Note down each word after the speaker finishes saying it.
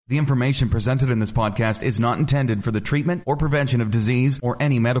The information presented in this podcast is not intended for the treatment or prevention of disease or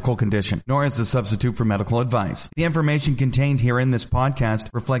any medical condition, nor as a substitute for medical advice. The information contained here in this podcast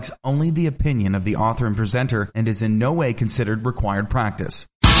reflects only the opinion of the author and presenter and is in no way considered required practice.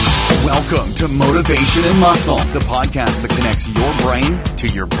 Welcome to Motivation and Muscle, the podcast that connects your brain to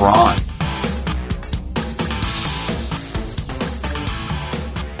your brawn.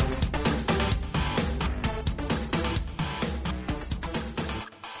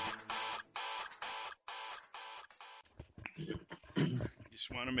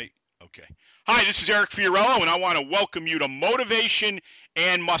 Hi, this is Eric Fiorillo, and I want to welcome you to Motivation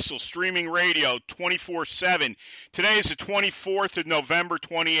and Muscle Streaming Radio 24/7. Today is the 24th of November,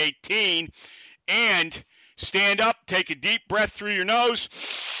 2018, and stand up, take a deep breath through your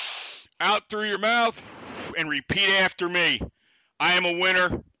nose, out through your mouth, and repeat after me. I am a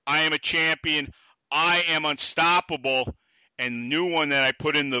winner. I am a champion. I am unstoppable. And the new one that I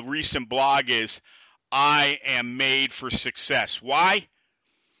put in the recent blog is, I am made for success. Why?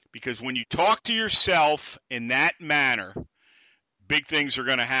 Because when you talk to yourself in that manner, big things are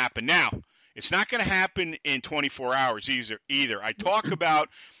going to happen. Now, it's not going to happen in 24 hours either. I talk about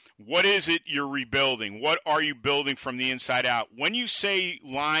what is it you're rebuilding? What are you building from the inside out? When you say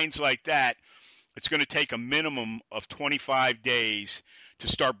lines like that, it's going to take a minimum of 25 days to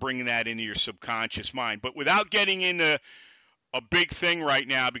start bringing that into your subconscious mind. But without getting into a big thing right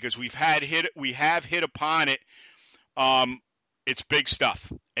now, because we have hit upon it, it's big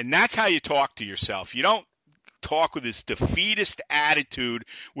stuff. And that's how you talk to yourself. You don't talk with this defeatist attitude,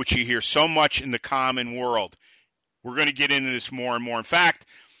 which you hear so much in the common world. We're going to get into this more and more. In fact,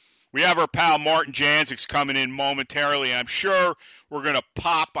 we have our pal Martin Janczyk's coming in momentarily, and I'm sure we're going to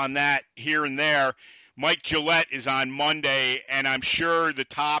pop on that here and there. Mike Gillette is on Monday, and I'm sure the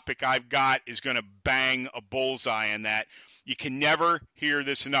topic I've got is going to bang a bullseye on that. You can never hear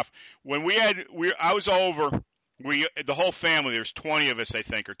this enough. When I was over. The whole family, there's 20 of us, I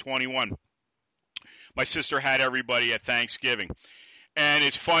think, or 21. My sister had everybody at Thanksgiving. And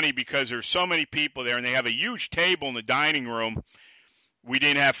it's funny because there's so many people there, and they have a huge table in the dining room. We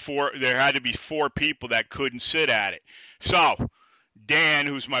didn't have there had to be 4 people that couldn't sit at it. So, Dan,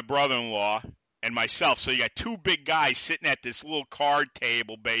 who's my brother-in-law, and myself. So you got 2 big guys sitting at this little card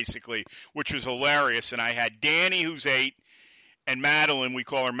table, basically, which was hilarious. And I had Danny, who's 8. And Madeline, we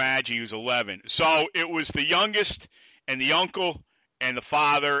call her Maggie, who's 11. So it was the youngest and the uncle and the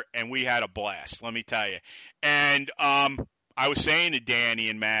father, and we had a blast, let me tell you. And I was saying to Danny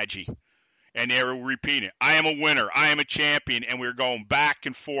and Maggie, and they were repeating, I am a winner, I am a champion, and we were going back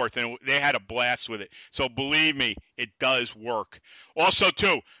and forth, and they had a blast with it. So believe me, it does work. Also,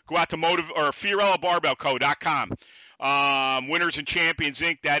 too, go out to FiorilloBarbellCo.com. Winners and Champions,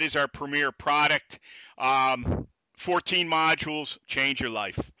 Inc., that is our premier product. 14 modules, change your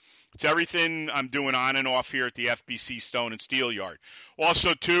life. It's everything I'm doing on and off here at the FBC Stone and Steel Yard.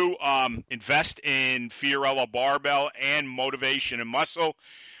 Also, too, invest in Fiorillo Barbell and Motivation and Muscle.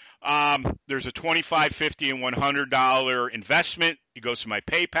 There's a $25, $50, and $100 investment. It goes to my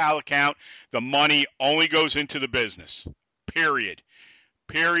PayPal account. The money only goes into the business. Period.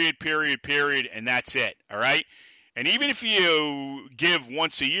 Period, period, period, and that's it. All right? And even if you give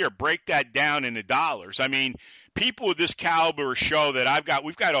once a year, break that down into dollars. I mean, people with this caliber of show that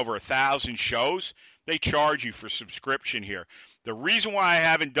we've got over 1,000 shows, they charge you for subscription here. The reason why I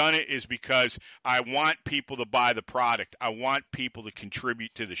haven't done it is because I want people to buy the product. I want people to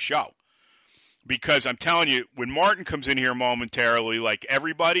contribute to the show. Because I'm telling you, when Martin comes in here momentarily, like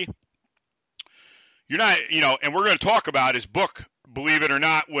everybody, you're not, and we're going to talk about his book, believe it or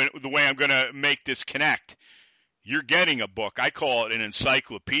not, the way I'm going to make this connect. You're getting a book. I call it an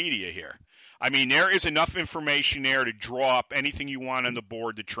encyclopedia here. I mean, there is enough information there to draw up anything you want on the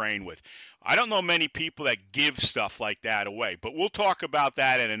board to train with. I don't know many people that give stuff like that away, but we'll talk about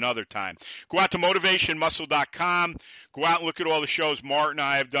that at another time. Go out to motivationmuscle.com. Go out and look at all the shows Martin and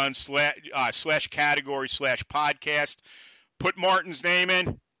I have done, slash category, slash podcast. Put Martin's name in,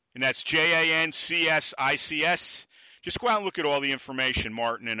 and that's JANCSICS. Just go out and look at all the information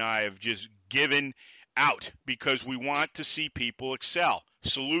Martin and I have just given out because we want to see people excel.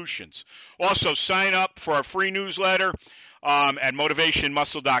 Solutions. Also, sign up for our free newsletter at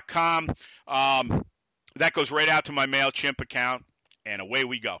motivationmuscle.com. That goes right out to my MailChimp account, and away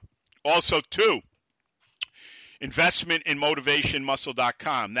we go. Also, too, investment in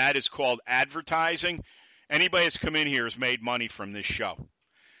motivationmuscle.com. That is called advertising. Anybody that's come in here has made money from this show,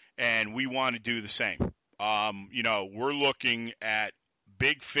 and we want to do the same. We're looking at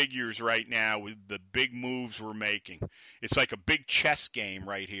big figures right now with the big moves we're making. It's like a big chess game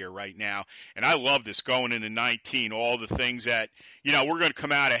right here, right now. And I love this going into 19, all the things that, we're going to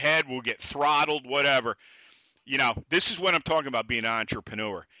come out ahead, we'll get throttled, whatever. This is what I'm talking about being an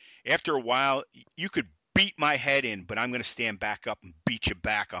entrepreneur. After a while, you could beat my head in, but I'm going to stand back up and beat you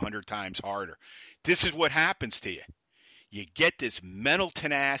back 100 times harder. This is what happens to you. You get this mental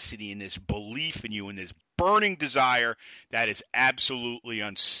tenacity and this belief in you and this burning desire that is absolutely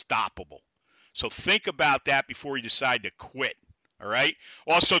unstoppable. So think about that before you decide to quit, all right?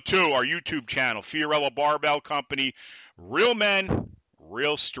 Also, too, our YouTube channel, Fiorello Barbell Company, real men,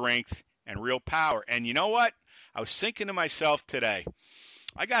 real strength, and real power. And you know what? I was thinking to myself today,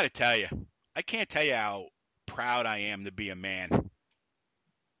 I got to tell you, I can't tell you how proud I am to be a man.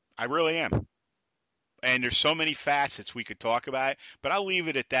 I really am. And there's so many facets we could talk about, but I'll leave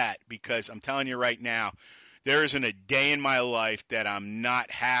it at that because I'm telling you right now, there isn't a day in my life that I'm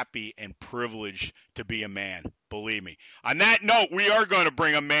not happy and privileged to be a man. Believe me. On that note, we are going to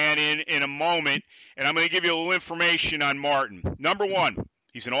bring a man in a moment, and I'm going to give you a little information on Martin. Number one,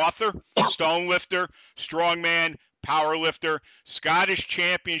 he's an author, stone lifter, strongman, power lifter, Scottish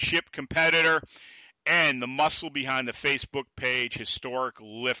championship competitor, and the muscle behind the Facebook page, Historic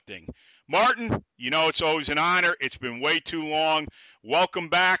Lifting. Martin, it's always an honor. It's been way too long. Welcome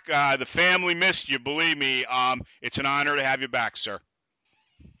back. The family missed you, believe me. It's an honor to have you back, sir.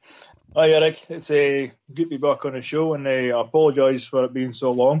 Hi, Eric. It's good to be back on the show, and I apologise for it being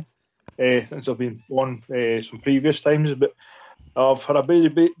so long since I've been on some previous times, but I've had a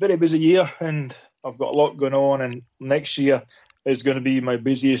very busy year, and I've got a lot going on, and next year is going to be my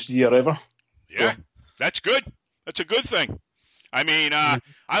busiest year ever. Yeah, that's good. That's a good thing. I mean, I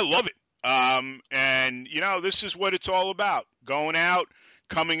love it. And this is what it's all about, going out,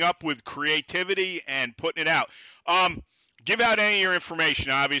 coming up with creativity and putting it out. Give out any of your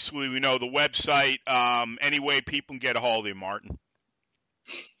information. Obviously, we know the website, any way people can get a hold of you, Martin.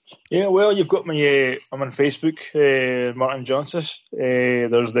 Yeah, well, you've got me, I'm on Facebook, Martin Johnson.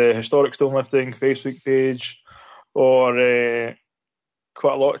 There's the Historic Stone Lifting Facebook page, or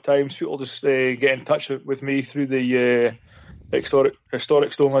quite a lot of times people just get in touch with me through the Historic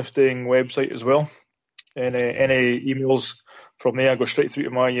Stone Lifting website as well. And any emails from there, I go straight through to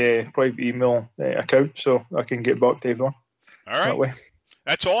my private email account, so I can get back to everyone. All right, that way.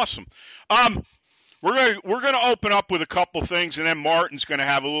 That's awesome. We're gonna open up with a couple things, and then Martin's gonna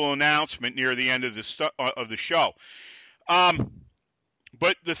have a little announcement near the end of the show.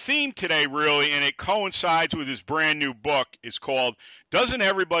 But the theme today, really, and it coincides with his brand new book, is called "Doesn't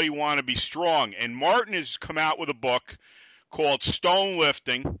Everybody Want to Be Strong?" And Martin has come out with a book called Stone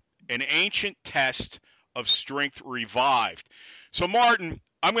Lifting, an Ancient Test of Strength Revived. So, Martin,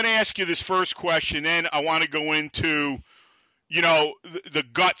 I'm going to ask you this first question, then I want to go into, the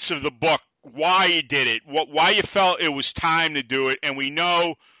guts of the book, why you did it, why you felt it was time to do it. And we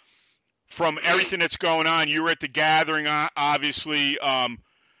know from everything that's going on, you were at the gathering, obviously,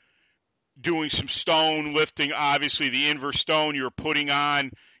 doing some stone lifting, obviously the Inver Stone, you're putting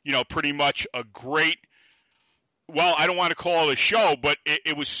on, pretty much a great, well, I don't want to call it a show, but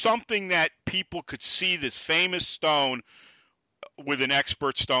it was something that people could see this famous stone with an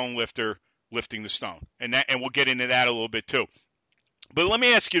expert stone lifter lifting the stone. And we'll get into that a little bit too. But let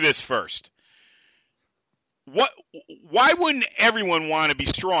me ask you this first. Why wouldn't everyone want to be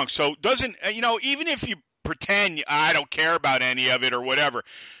strong? So even if you pretend I don't care about any of it or whatever,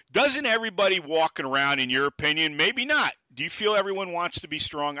 doesn't everybody walking around, in your opinion, maybe not? Do you feel everyone wants to be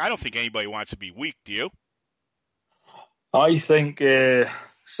strong? I don't think anybody wants to be weak, do you? I think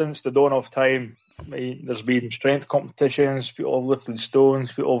since the dawn of time, there's been strength competitions, people have lifted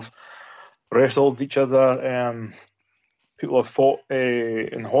stones, people have wrestled each other, people have fought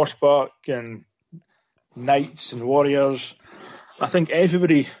in horseback, and knights and warriors. I think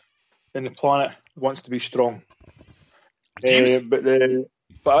everybody in the planet wants to be strong. But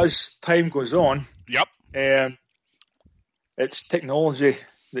as time goes on, it's technology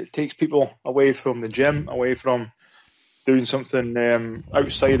that takes people away from the gym, away from doing something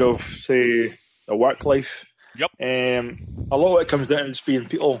outside of, say, a work life. A lot of it comes down to being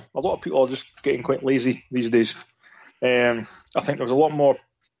people. A lot of people are just getting quite lazy these days. I think there was a lot more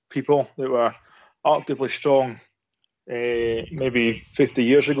people that were actively strong maybe 50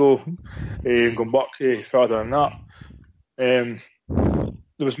 years ago, going back further than that. There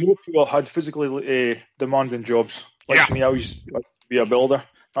was more people who had physically demanding jobs. Like me, I used to be a builder.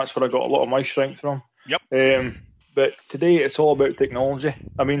 That's where I got a lot of my strength from. But today it's all about technology.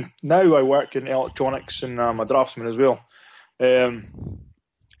 I mean, now I work in electronics and I'm a draftsman as well. I'm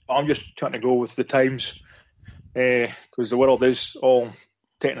just trying to go with the times because the world is all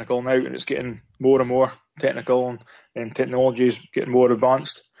technical now, and it's getting more and more technical, and technology is getting more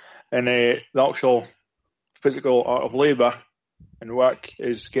advanced, and the actual physical art of labour and work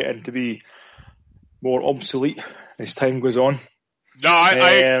is getting to be more obsolete as time goes on.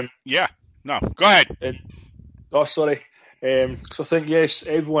 No, No, go ahead. Sorry. So I think, yes,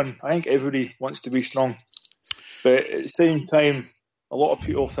 everybody wants to be strong. But at the same time, a lot of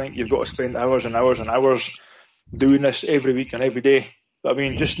people think you've got to spend hours and hours and hours doing this every week and every day. But I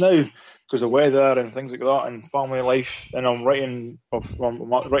mean, just now, because of weather and things like that and family life, and I'm writing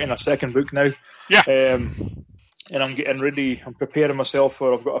a second book now. Yeah. And I'm getting ready, I'm preparing myself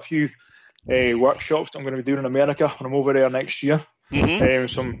for, I've got a few workshops that I'm going to be doing in America when I'm over there next year. Mm-hmm.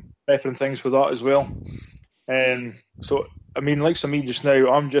 Some prepping things for that as well. So, I mean, like for me just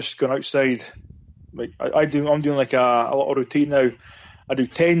now, I'm just going outside. Like I'm doing like a little routine now. I do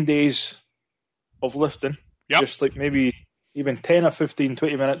 10 days of lifting. Yep. Just like maybe even 10 or 15,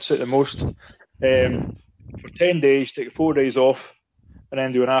 20 minutes at the most. For 10 days, take 4 days off, and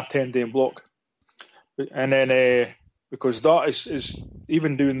then do an half 10-day block. And then, because that is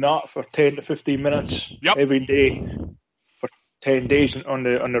even doing that for 10 to 15 minutes every day for 10 days on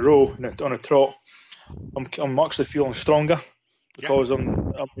the row, on a trot, I'm actually feeling stronger because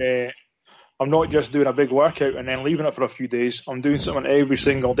I'm not just doing a big workout and then leaving it for a few days. I'm doing something every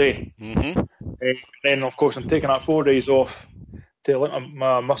single day. Mm-hmm. And then, of course, I'm taking that 4 days off to let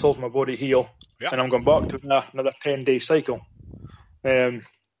my muscles, my body heal. Yep. And I'm going back to another 10-day cycle.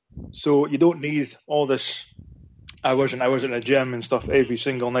 So you don't need all this hours and hours in the gym and stuff every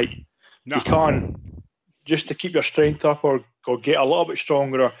single night. No. You can, just to keep your strength up or get a little bit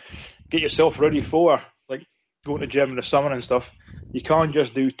stronger or get yourself ready for, like, going to the gym in the summer and stuff. You can't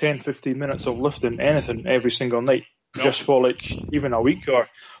just do 10, 15 minutes of lifting anything every single night. No. Just for like even a week or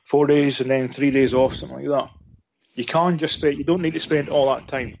 4 days and then 3 days off, something like that. You can't you don't need to spend all that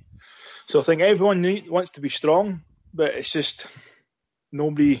time. So I think everyone wants to be strong, but it's just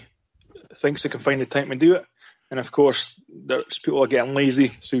nobody thinks they can find the time to do it. And of course, there's people are getting lazy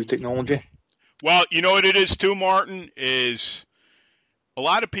through technology. Well, you know what it is too, Martin, is a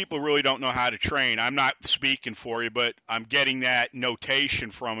lot of people really don't know how to train. I'm not speaking for you, but I'm getting that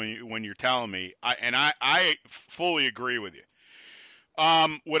notation from you when you're telling me. I fully agree with you.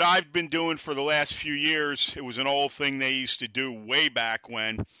 What I've been doing for the last few years, it was an old thing they used to do way back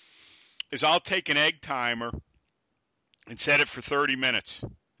when, is I'll take an egg timer and set it for 30 minutes.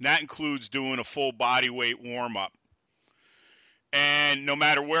 And that includes doing a full body weight warm-up. And no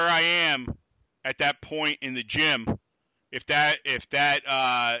matter where I am at that point in the gym, if that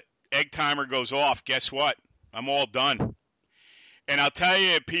egg timer goes off, guess what? I'm all done. And I'll tell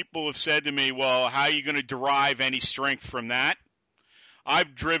you, people have said to me, well, how are you going to derive any strength from that?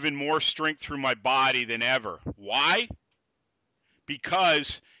 I've driven more strength through my body than ever. Why?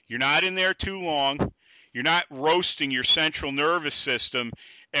 Because you're not in there too long. You're not roasting your central nervous system.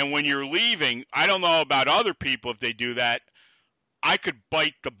 And when you're leaving, I don't know about other people if they do that, I could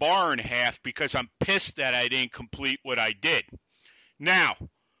bite the bar in half because I'm pissed that I didn't complete what I did. Now,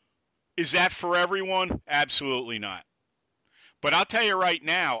 is that for everyone? Absolutely not. But I'll tell you right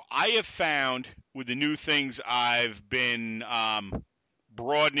now, I have found with the new things I've been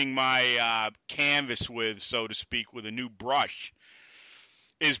broadening my canvas with, so to speak, with a new brush,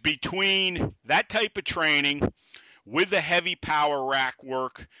 is between that type of training with the heavy power rack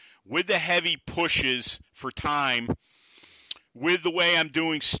work, with the heavy pushes for time, with the way I'm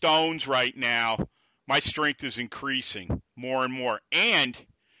doing stones right now, my strength is increasing more and more. And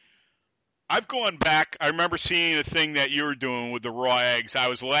I've gone back. I remember seeing the thing that you were doing with the raw eggs. I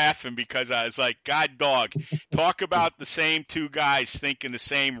was laughing because I was like, God dog, talk about the same two guys thinking the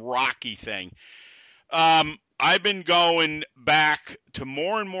same Rocky thing. I've been going back to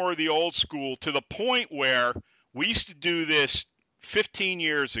more and more of the old school to the point where we used to do this 15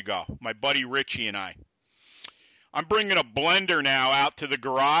 years ago, my buddy Richie and I. I'm bringing a blender now out to the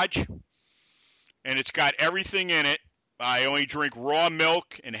garage, and it's got everything in it. I only drink raw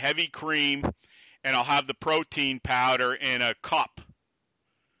milk and heavy cream, and I'll have the protein powder in a cup.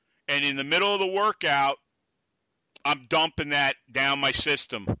 And in the middle of the workout, I'm dumping that down my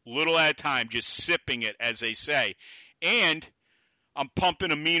system, little at a time, just sipping it, as they say. And I'm pumping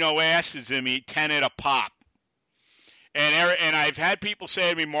amino acids in me, 10 at a pop. And I've had people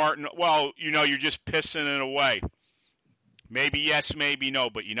say to me, Martin, well, you know, you're just pissing it away. Maybe yes, maybe no.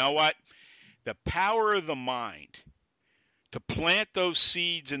 But you know what? The power of the mind, to plant those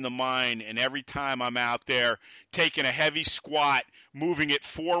seeds in the mind, and every time I'm out there taking a heavy squat, moving it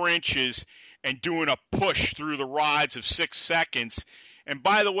 4 inches, and doing a push through the rods of 6 seconds. And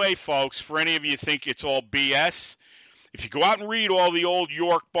by the way, folks, for any of you who think it's all BS, If you go out and read all the old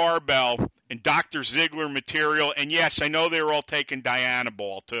York Barbell and Dr. Ziegler material, and yes, I know they were all taking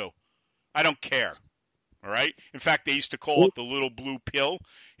Dianabol too. I don't care. All right? In fact, they used to call it the little blue pill.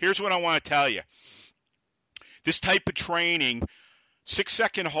 Here's what I want to tell you. This type of training,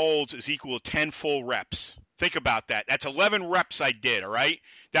 6-second holds is equal to 10 full reps. Think about that. That's 11 reps I did, all right?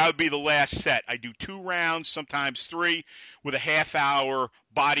 That would be the last set. I do 2 rounds, sometimes 3, with a half-hour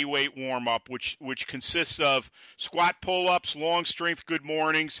body weight warm-up, which consists of squat pull-ups, long strength good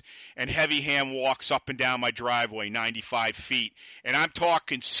mornings, and heavy hand walks up and down my driveway, 95 feet. And I'm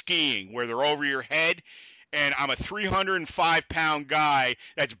talking skiing, where they're over your head, and I'm a 305-pound guy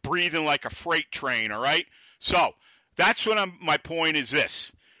that's breathing like a freight train, all right? So that's what my point is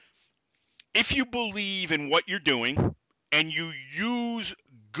this. If you believe in what you're doing and you use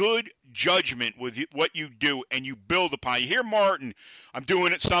good judgment with what you do and you build upon it. You hear Martin, I'm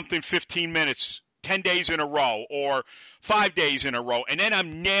doing it something 15 minutes, 10 days in a row, or 5 days in a row, and then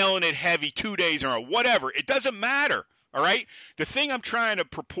I'm nailing it heavy 2 days in a row, whatever. It doesn't matter, all right? The thing I'm trying to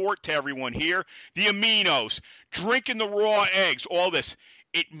purport to everyone here, the aminos, drinking the raw eggs, all this,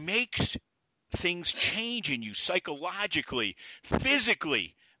 it makes things change in you psychologically,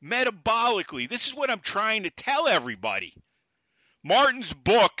 physically, metabolically. This is what I'm trying to tell everybody. Martin's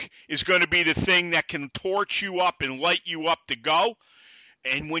book is going to be the thing that can torch you up and light you up to go.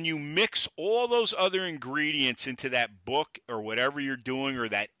 And when you mix all those other ingredients into that book or whatever you're doing, or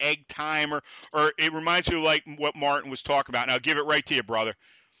that egg timer, or it reminds me of like what Martin was talking about. And I'll give it right to you, brother.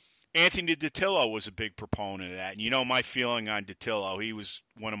 Anthony DiTillo was a big proponent of that. And you know my feeling on DiTillo. He was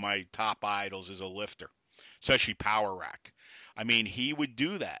one of my top idols as a lifter, especially power rack. I mean, he would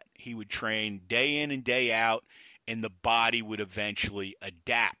do that. He would train day in and day out, and the body would eventually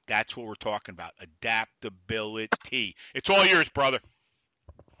adapt. That's what we're talking about, adaptability. It's all yours, brother.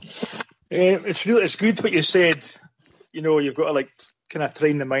 It's good what you said. You know, you've got to like kind of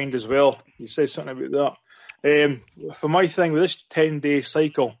train the mind as well. You said something about that. For my thing with this 10-day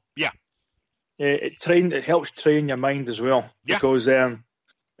cycle, yeah, it helps train your mind as well. Yeah. Because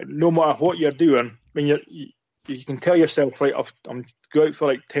no matter what you're doing, when you can tell yourself, right, I'm go out for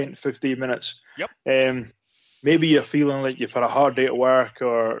like 10 to 15 minutes. Yep. Maybe you're feeling like you've had a hard day at work,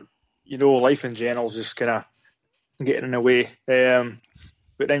 or, you know, life in general is just kind of getting in the way.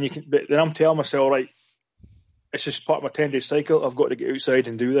 But then I'm telling myself, right, it's just part of my 10-day cycle. I've got to get outside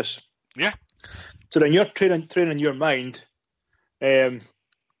and do this. Yeah. So then you're training your mind. That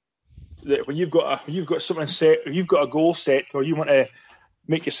when you've got something set, or you've got a goal set, or you want to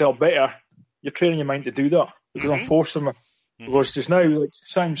make yourself better, you're training your mind to do that. Because I'm forcing them. Because just now, like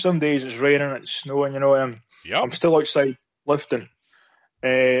some days it's raining, it's snowing, you know, yep. I'm still outside lifting,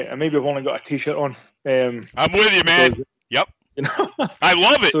 and maybe I've only got a t-shirt on. I'm with you, man. So, yep. You know, I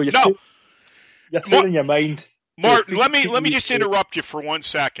love it. So you're training your mind. Martin, let me just interrupt you for 1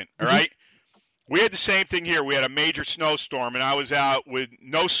 second. All right. We had the same thing here. We had a major snowstorm, and I was out with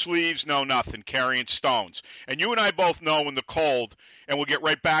no sleeves, no nothing, carrying stones. And you and I both know in the cold, and we'll get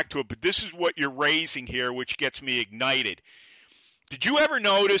right back to it, but this is what you're raising here, which gets me ignited. Did you ever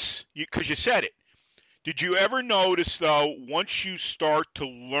notice, because you said it, did you ever notice, though, once you start to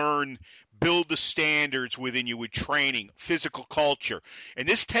learn, build the standards within you with training, physical culture, and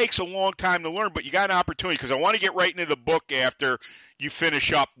this takes a long time to learn, but you got an opportunity, because I want to get right into the book after you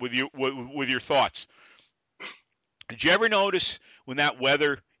finish up with your thoughts. Did you ever notice when that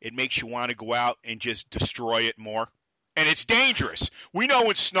weather, it makes you want to go out and just destroy it more? And it's dangerous. We know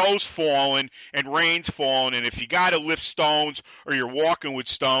when snow's falling and rain's falling, and if you got to lift stones or you're walking with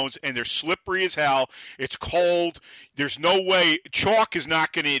stones and they're slippery as hell, it's cold, there's no way, chalk is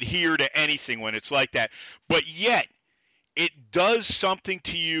not going to adhere to anything when it's like that. But yet, it does something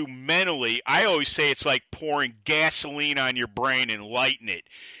to you mentally. I always say it's like pouring gasoline on your brain and lighting it.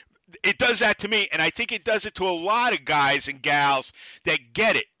 It does that to me, and I think it does it to a lot of guys and gals that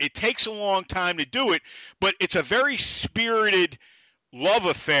get it. It takes a long time to do it, but it's a very spirited love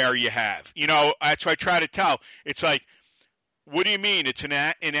affair you have. You know, that's what I try to tell. It's like, what do you mean? It's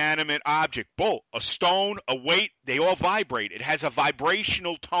an inanimate object. Bull. A stone, a weight, they all vibrate. It has a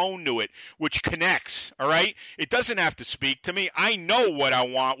vibrational tone to it, which connects, all right? It doesn't have to speak to me. I know what I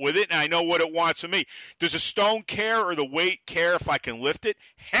want with it, and I know what it wants of me. Does a stone care or the weight care if I can lift it?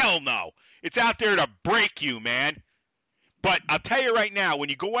 Hell no. It's out there to break you, man. But I'll tell you right now, when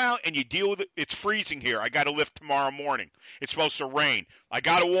you go out and you deal with it, it's freezing here. I got to lift tomorrow morning. It's supposed to rain. I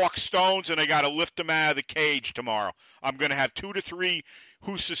got to walk stones, and I got to lift them out of the cage tomorrow. I'm going to have 2 to 3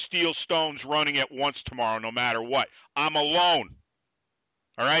 Husa steel stones running at once tomorrow, no matter what. I'm alone.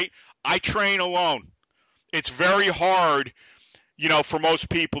 All right? I train alone. It's very hard, you know, for most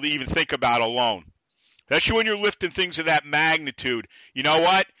people to even think about alone. Especially when you're lifting things of that magnitude. You know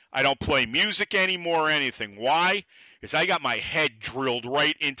what? I don't play music anymore or anything. Why? Because I got my head drilled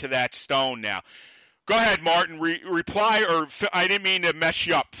right into that stone now. Go ahead, Martin. Reply, or I didn't mean to mess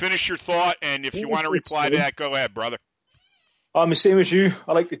you up. Finish your thought, and if you want to reply to that, go ahead, brother. I'm the same as you.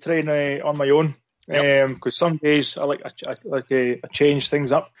 I like to train on my own because Yep. some days I change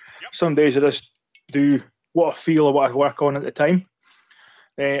things up. Yep. Some days I just do what I feel or what I work on at the time.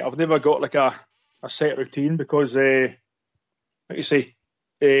 I've never got like a set routine because, like you say,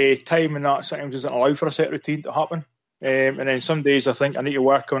 time and that sometimes doesn't allow for a set routine to happen. And then some days I think I need to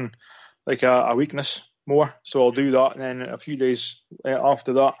work on like a weakness more, so I'll do that. And then a few days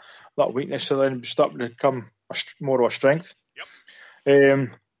after that, that weakness will then start to become more of a strength. Yep.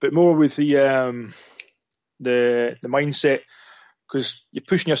 But more with the mindset, because you're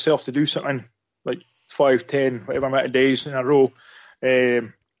pushing yourself to do something like 5, 10, whatever amount of days in a row.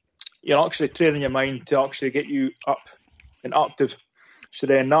 You're actually training your mind to actually get you up and active. So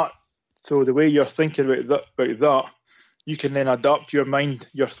the way you're thinking about that, you can then adapt your mind,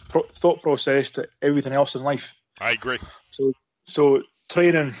 your thought process to everything else in life. I agree. So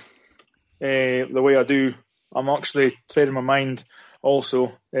training the way I do, I'm actually training my mind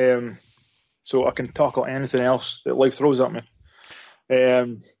also, so I can tackle anything else that life throws at me.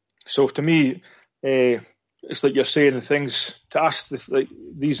 So to me, it's like you're saying the things to ask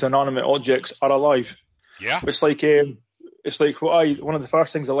these inanimate objects are alive. Yeah. It's like one of the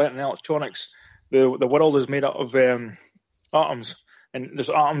first things I learned in electronics. The world is made up of atoms, and there's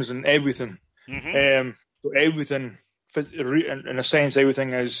atoms in everything. Mm-hmm. So everything, in a sense,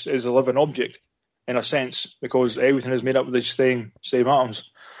 everything is a living object, in a sense, because everything is made up of the same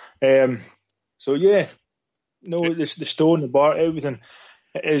atoms. So yeah, no, the stone, the bar, everything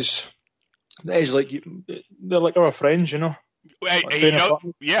is like they're like our friends, you know. Hey,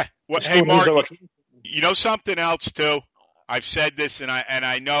 yeah. Well, hey, Mark, you know something else too. I've said this, and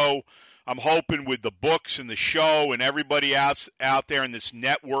I know. I'm hoping with the books and the show and everybody else out there in this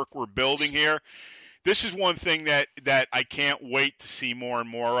network we're building here, this is one thing that I can't wait to see more and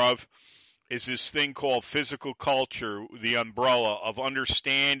more of, is this thing called physical culture, the umbrella of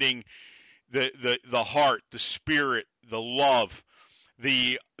understanding the heart, the spirit, the love,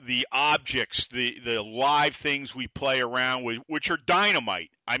 the objects, the live things we play around with, which are dynamite.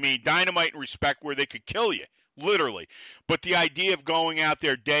 I mean, dynamite in respect where they could kill you. Literally. But the idea of going out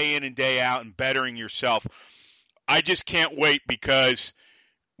there day in and day out and bettering yourself, I just can't wait, because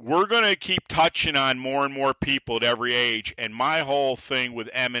we're going to keep touching on more and more people at every age. And my whole thing with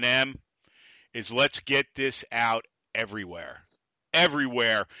M&M is let's get this out everywhere.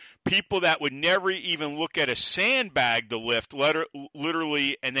 Everywhere. People that would never even look at a sandbag to lift,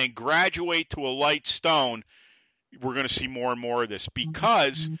 literally, and then graduate to a light stone, we're going to see more and more of this,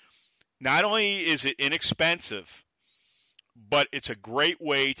 because not only is it inexpensive, but it's a great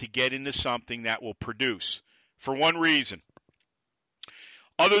way to get into something that will produce. For one reason,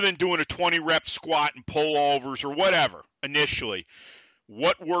 other than doing a 20-rep squat and pullovers or whatever initially,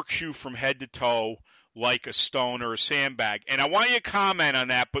 what works you from head to toe like a stone or a sandbag? And I want you to comment on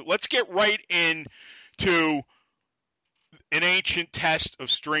that, but let's get right into an ancient test of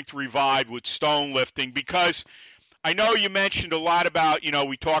strength revived with stone lifting, because I know you mentioned a lot about,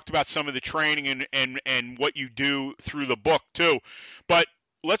 we talked about some of the training and what you do through the book too. But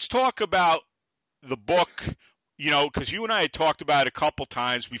let's talk about the book, because you and I had talked about it a couple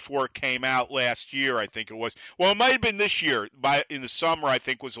times before it came out last year, I think it was. Well, it might have been this year. In the summer, I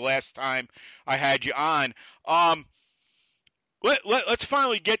think, was the last time I had you on. Let's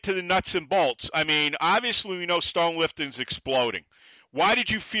finally get to the nuts and bolts. I mean, obviously we know stone lifting is exploding. Why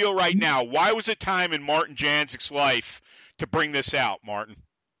did you feel right now? Why was it time in Martin Janczyk's life to bring this out, Martin?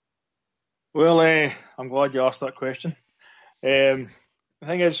 Well, I'm glad you asked that question. The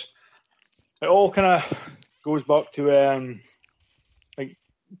thing is, it all kind of goes back to like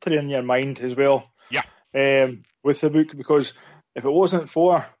training your mind as well. Yeah. With the book, because if it wasn't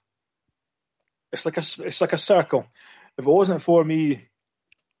for, it's like a circle. If it wasn't for me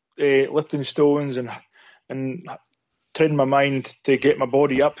lifting stones and training my mind to get my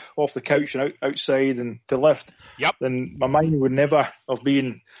body up off the couch and outside and to lift, yep, then my mind would never have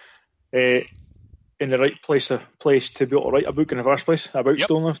been in the right place to be able to write a book in the first place about yep.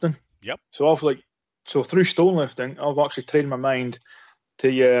 stone lifting. Yep. So through stone lifting, I've actually trained my mind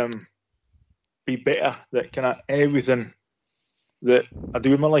to be better at kind of everything that I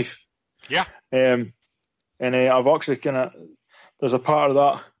do in my life. Yeah. And I've actually there's a part of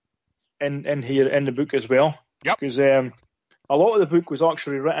that in here in the book as well. Yep. Because a lot of the book was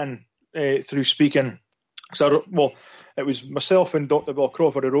actually written through speaking. It was myself and Dr. Bill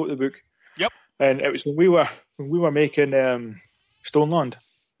Crawford who wrote the book, Yep. And it was when we were making Stoneland,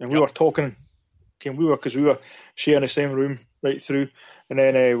 and we were talking. Because we were sharing the same room right through, and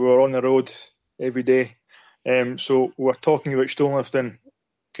then we were on the road every day. So we were talking about stonelifting,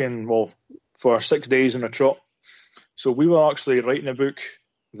 for 6 days in a trot. So we were actually writing a book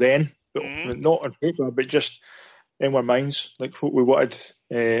then, but not on paper, but just in our minds, like what we wanted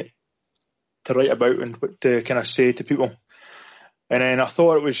to write about and what to kind of say to people. And then I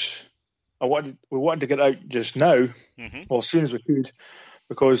thought we wanted to get out just now, well, as soon as we could,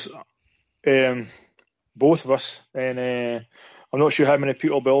 because both of us, and I'm not sure how many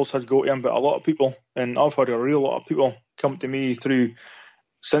people Bill's had go to him, but a lot of people, and I've had a real lot of people come to me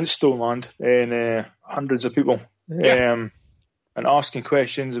since Stoneland, and hundreds of people, and asking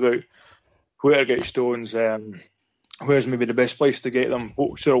questions about where to get stones, where's maybe the best place to get them,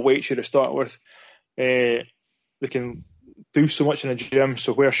 what sort of weight should I start with. They can do so much in the gym,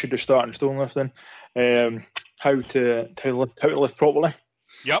 so where should they start in stone lifting? How to lift properly.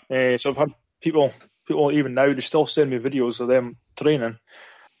 Yep. So I've had people even now, they still send me videos of them training,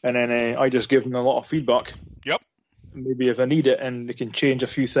 and then I just give them a lot of feedback. Yep. Maybe if I need it, and they can change a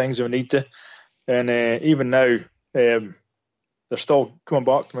few things if I need to. And even now, they're still coming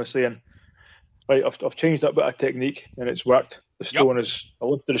back to me saying, right, I've changed that bit of technique and it's worked. The stone I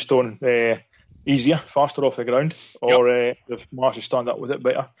lifted the stone easier, faster off the ground, or they've managed to stand up with it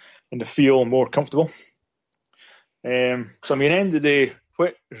better and to feel more comfortable. So I mean, end of the day,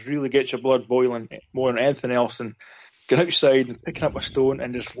 what really gets your blood boiling more than anything else, and getting outside and picking up a stone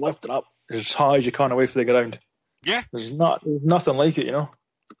and just lifting it up as high as you can away from the ground. Yeah, there's nothing like it, you know.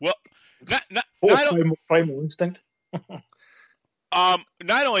 Well, not primal instinct. Not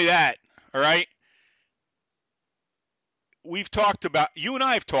only that, all right. You and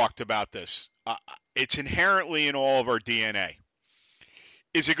I have talked about this. It's inherently in all of our DNA.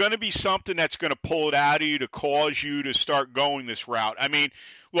 Is it going to be something that's going to pull it out of you to cause you to start going this route? I mean,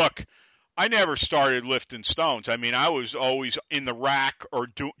 look, I never started lifting stones. I mean, I was always in the rack or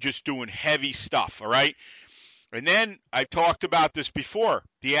just doing heavy stuff, all right? And then I talked about this before,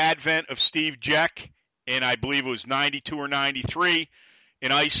 the advent of Steve Jeck, and I believe it was 92 or 93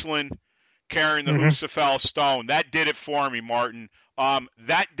 in Iceland, carrying the Husafell stone. That did it for me, Martin.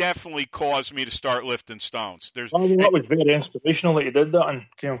 That definitely caused me to start lifting stones. That was very inspirational that you did that, and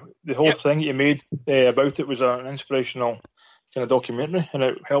the whole thing you made about it was an inspirational kind of documentary, and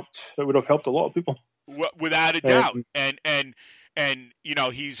it would have helped a lot of people. Without a doubt. And you know,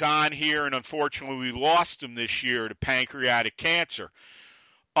 he's on here, and unfortunately we lost him this year to pancreatic cancer.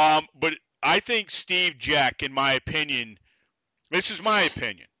 But I think Steve Jeck, in my opinion, this is my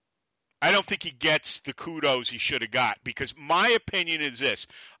opinion, I don't think he gets the kudos he should have got, because my opinion is this.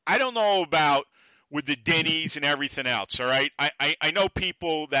 I don't know about with the Denny's and everything else, all right? I know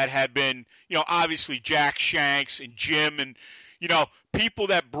people that have been, you know, obviously Jack Shanks and Jim and, you know, people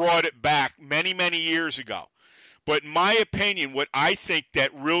that brought it back many, many years ago. But in my opinion, what I think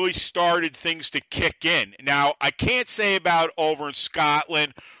that really started things to kick in. Now, I can't say about over in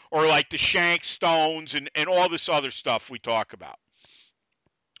Scotland or like the Shank Stones and all this other stuff we talk about.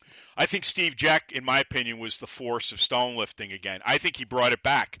 I think Steve Jeck, in my opinion, was the force of stone lifting again. I think he brought it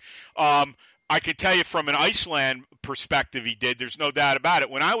back. I can tell you from an Iceland perspective he did. There's no doubt about it.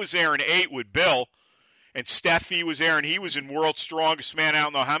 When I was there in 8 with Bill, and Steffi was there, and he was in World's Strongest Man, I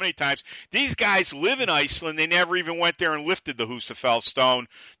don't know how many times. These guys live in Iceland. They never even went there and lifted the Husafell stone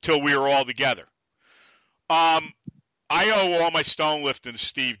till we were all together. I owe all my stone lifting to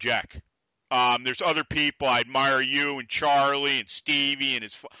Steve Jeck. There's other people. I admire you and Charlie and Stevie and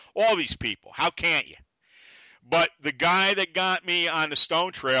all these people. How can't you? But the guy that got me on the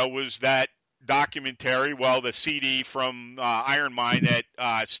Stone Trail was that documentary, the CD from Iron Mine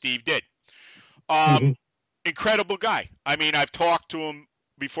that Steve did. Incredible guy. I mean, I've talked to him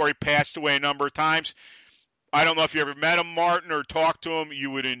before he passed away a number of times. I don't know if you ever met him, Martin, or talked to him.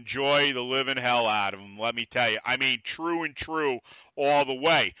 You would enjoy the living hell out of him, let me tell you. I mean, true and true all the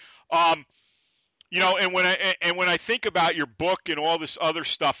way. You know, and when I think about your book and all this other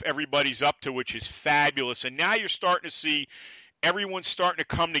stuff everybody's up to, which is fabulous, and now you're starting to see everyone's starting to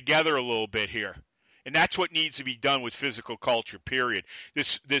come together a little bit here. And that's what needs to be done with physical culture, period.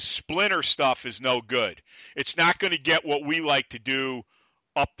 This splinter stuff is no good. It's not going to get what we like to do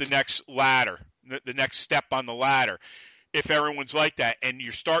up the next ladder, the next step on the ladder, if everyone's like that. And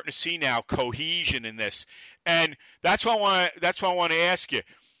you're starting to see now cohesion in this. And that's why I want to ask you.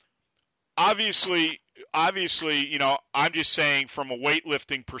 Obviously, you know, I'm just saying from a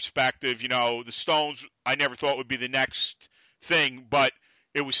weightlifting perspective, you know, the stones I never thought would be the next thing, but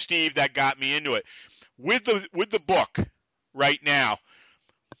it was Steve that got me into it. With the book right now,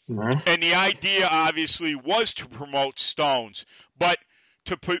 Mm-hmm. And the idea, obviously, was to promote stones. But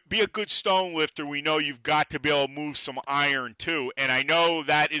to be a good stone lifter, we know you've got to be able to move some iron, too. And I know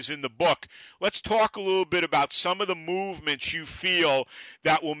that is in the book. Let's talk a little bit about some of the movements you feel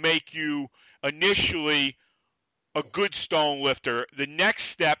that will make you initially a good stone lifter. The next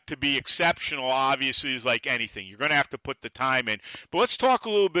step to be exceptional, obviously, is like anything. You're going to have to put the time in. But let's talk a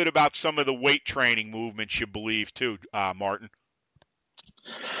little bit about some of the weight training movements you believe, too, Martin.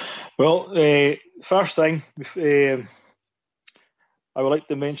 Well, first thing, I would like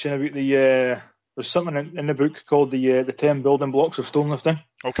to mention about there's something in the book called the 10 building blocks of stone lifting.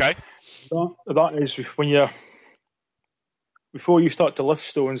 Okay. That is when before you start to lift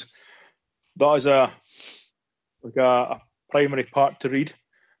stones, that is a primary part to read,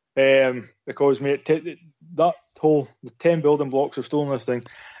 because the 10 building blocks of stone lifting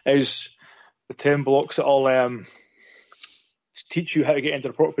is the 10 blocks that'll teach you how to get into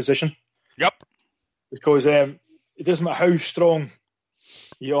the proper position. Yep. Because it doesn't matter how strong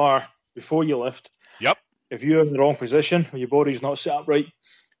you are before you lift. Yep. If you're in the wrong position, or your body's not set up right,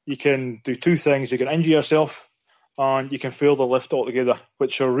 you can do two things. You can injure yourself, and you can fail the lift altogether,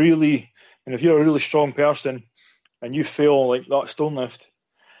 which are really, and if you're a really strong person and you fail like that stone lift,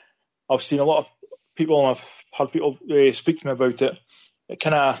 I've seen a lot of people, and I've had people speak to me about it.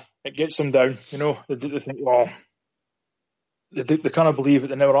 It gets them down, you know. They think, well, they kind of believe that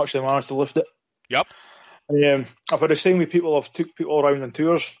they never actually managed to lift it. Yep. I've had the same with people. I've took people around on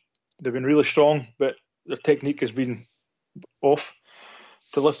tours. They've been really strong, but their technique has been off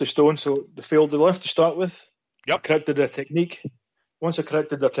to lift the stone, so they failed the lift to start with. Yep. I corrected their technique. Once I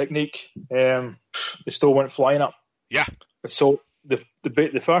corrected their technique, the stone went flying up. Yeah. So the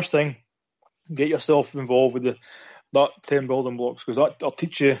first thing, get yourself involved with that 10 building blocks, because that'll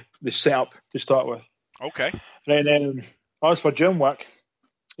teach you the setup to start with. Okay. And then as for gym work,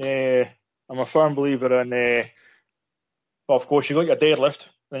 I'm a firm believer in, well, of course, you got your deadlift,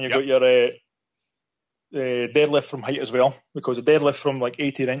 then you've got your deadlift from height as well, because a deadlift from like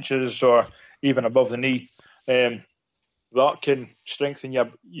 18 inches or even above the knee, that can strengthen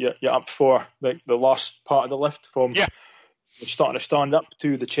you up for the last part of the lift, from starting to stand up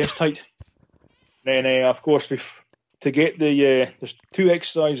to the chest height. And then, of course, to get there's two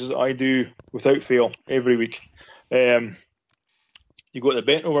exercises that I do without fail every week. You got the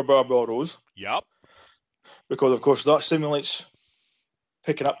bent over barbell rows. Yep. Because, of course, that simulates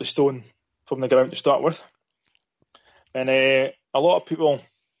picking up the stone from the ground to start with. And a lot of people,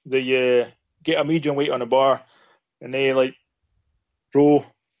 they get a medium weight on a bar and they like row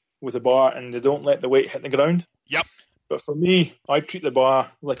with the bar and they don't let the weight hit the ground. Yep. But for me, I treat the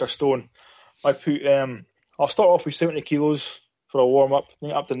bar like a stone. I put, I'll start off with 70 kilos for a warm up,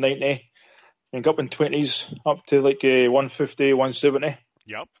 then up to 90, and go up in 20s, up to like 150, 170.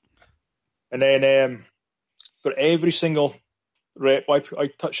 Yep. And then for every single rep, I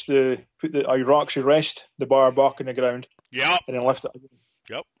actually rest the bar back on the ground. Yep. And then lift it again.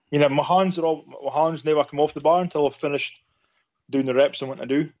 Yep. You know, my hands never come off the bar until I've finished doing the reps I want to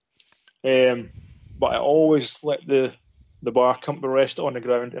do. But I always let the bar come to rest on the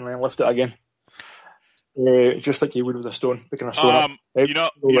ground and then lift it again. Just like you would with a stone, picking a stone up. You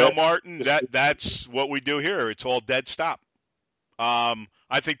know, Martin, that's what we do here. It's all dead stop.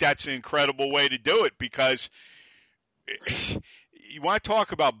 I think that's an incredible way to do it, because you want to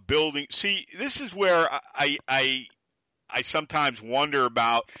talk about building. See, this is where I sometimes wonder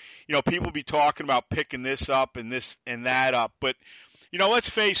about, you know, people be talking about picking this up and this and that up, but you know, let's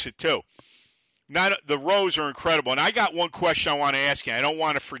face it too. The rows are incredible, and I got one question I want to ask you. I don't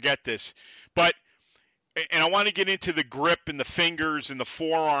want to forget this, and I want to get into the grip and the fingers and the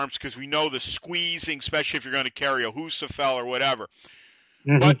forearms, because we know the squeezing, especially if you're going to carry a Husafel or whatever.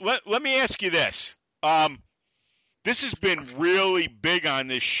 Mm-hmm. But let me ask you this. This has been really big on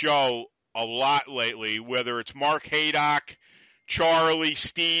this show a lot lately, whether it's Mark Haydock, Charlie,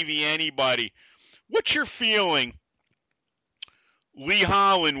 Stevie, anybody. What's your feeling? Lee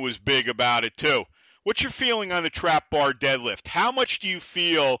Holland was big about it too. What's your feeling on the trap bar deadlift? How much do you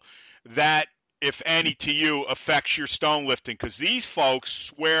feel that, if any, to you, affects your stone lifting? Because these folks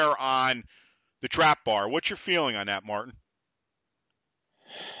swear on the trap bar. What's your feeling on that, Martin?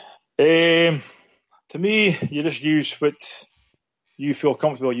 To me, you just use what you feel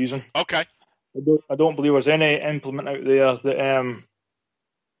comfortable using. Okay. I don't believe there's any implement out there that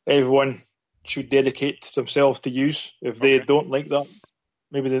everyone should dedicate themselves to use. If they don't like that,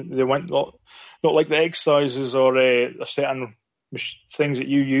 maybe they want not like the exercises or a certain things that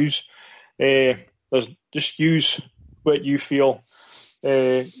you use. Just use what you feel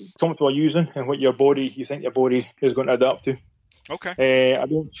comfortable using and what you think your body is going to adapt to. Okay. I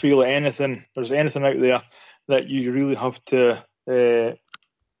don't feel there's anything out there that you really have to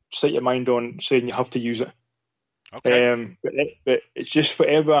set your mind on saying you have to use it. Okay. But it's just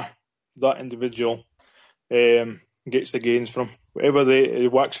whatever that individual gets the gains from, whatever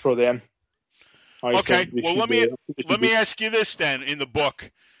it works for them. Okay. Well, let me ask you this then. In the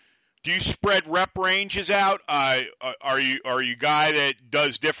book, do you spread rep ranges out? Are you a guy that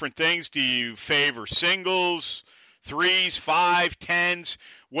does different things? Do you favor singles, 3s, 5, 10s?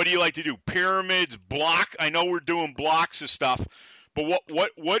 What do you like to do? Pyramids, block? I know we're doing blocks of stuff, but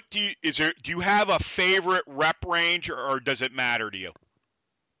what do you have a favorite rep range, or does it matter to you?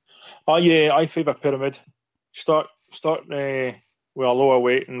 I favor pyramid. Start with a lower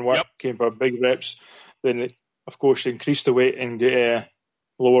weight and work came for big reps. Then, of course, increase the weight and get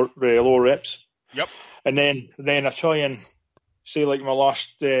lower reps. Yep. And then I try and say like my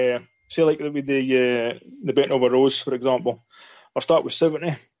last, say like with the bent over rows, for example. I'll start with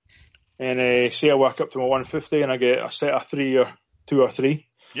 70 and say I work up to my 150 and I get a set of 3 or 2 or 3.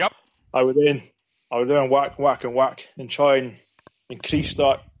 Yep. I would then whack and try and increase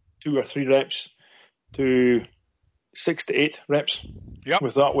that 2 or 3 reps to 6 to 8 reps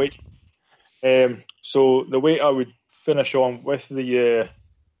with that weight. So the weight I would finish on with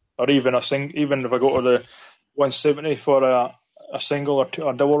or even if I go to the 170 for a single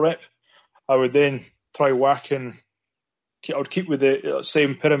or double rep, I would then try working. I would keep with the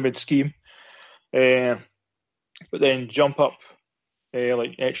same pyramid scheme, but then jump up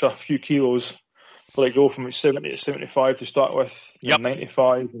like extra few kilos, like go from 70 to 75 to start with,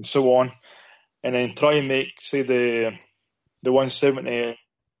 95 and so on, and then try and make, say, the 170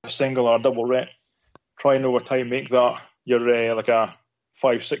 a single or a double rep. Try and over time make that your like a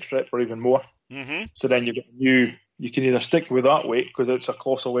 5-6 rep or even more. Mm-hmm. So then you can either stick with that weight because it's a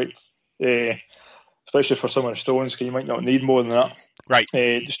colossal weight, especially for some of the stones, because you might not need more than that. Right.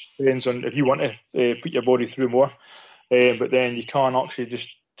 It just depends on if you want to put your body through more. But then you can actually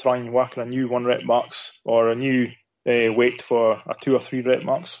just try and work on a new 1 rep max or a new weight for a 2 or 3 rep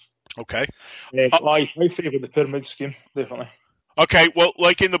max. Okay. I favour the pyramid scheme, definitely. Okay, well,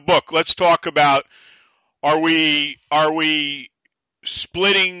 like in the book, let's talk about, are we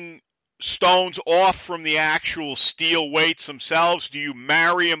splitting stones off from the actual steel weights themselves? Do you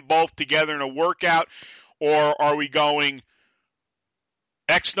marry them both together in a workout, or are we going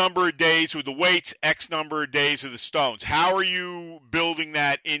X number of days with the weights, X number of days of the stones? How are you building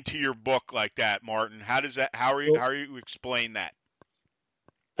that into your book like that, Martin? How are you explain that?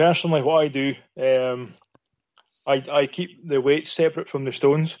 Personally, what I do, I keep the weights separate from the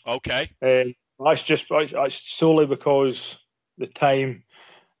stones. Okay. That's solely because the time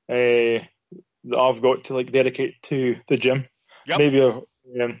that I've got to like dedicate to the gym. Yep. Maybe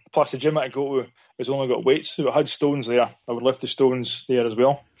plus the gym I go to has only got weights. So if it had stones there, I would lift the stones there as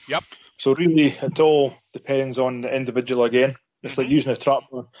well. Yep. So really, it all depends on the individual again. It's like using a trap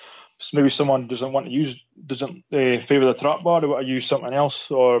bar. So maybe someone doesn't favour the trap bar. They want to use something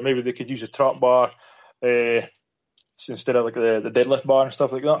else, or maybe they could use a trap bar instead of like the deadlift bar and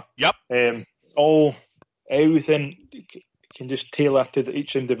stuff like that. Yep. Everything can just tailor to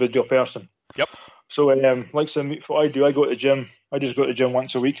each individual person. Yep. So what I do, I go to the gym. I just go to the gym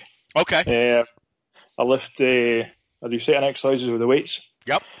once a week. Okay. I lift. I do certain exercises with the weights.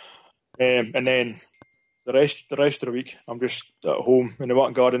 Yep. And then the rest of the week, I'm just at home in the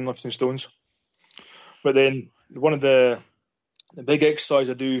back garden lifting stones. But then one of the big exercise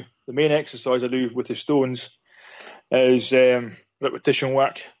I do, the main exercise I do with the stones, is repetition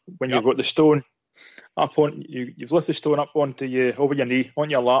work. When you've got the stone up on you've lifted the stone up onto over your knee, on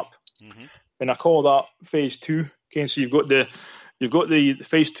your lap, and I call that phase 2. Okay, so you've got the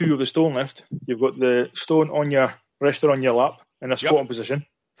phase 2 of the stone lift. You've got the stone on your rested on your lap in a squatting position.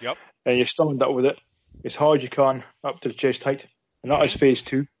 Yep. And you stand up with it as hard as you can up to the chest height, and that is phase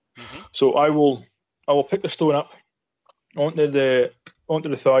 2. So I will pick the stone up onto the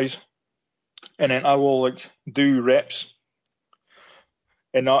thighs, and then I will do reps,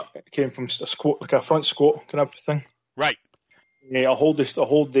 and that came from a squat, like a front squat kind of thing. Right. I'll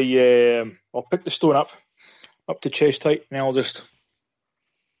pick the stone up to chest height, and I'll just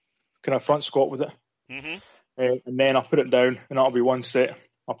kind of front squat with it, and then I'll put it down, and that'll be one set.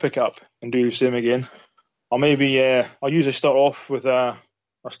 I'll pick it up and do the same again. I'll usually start off with a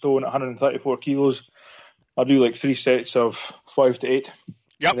stone at 134 kilos. I'll do like 3 sets of 5 to 8.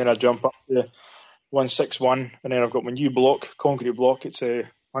 Yep. And then I jump up to 161, and then I've got my new concrete block. It's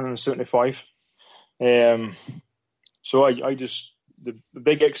 175. So I just the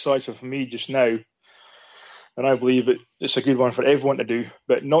big exercise for me just now, and I believe it's a good one for everyone to do,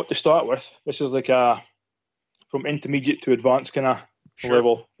 but not to start with. This is like from intermediate to advanced kind of Sure.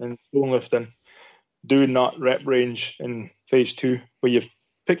 level in stone lifting, doing that rep range in phase 2, where you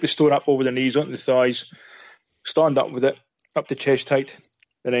pick the stone up over the knees, onto the thighs, stand up with it, up to chest height,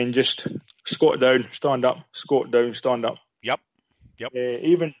 and then just squat down, stand up, squat down, stand up. Yep.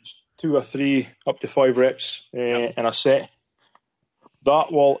 Even 2 or 3 up to 5 reps in a set.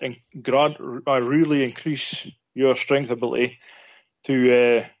 That will really increase your strength ability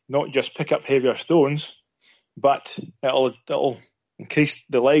to not just pick up heavier stones, but it'll increase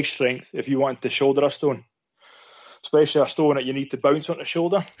the leg strength if you want to shoulder a stone, especially a stone that you need to bounce on the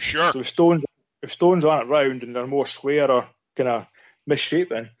shoulder. Sure. So if stones aren't round and they're more square or kind of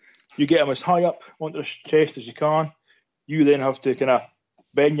misshapen, you get them as high up onto the chest as you can. You then have to kind of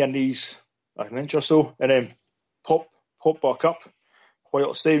bend your knees like an inch or so, and then pop back up, while at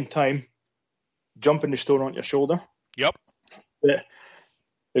the same time jumping the stone onto your shoulder. Yep. But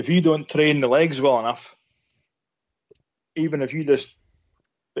if you don't train the legs well enough, even if you just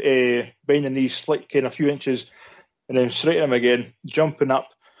bend the knees slightly, a few inches, and then straighten them again, jumping up,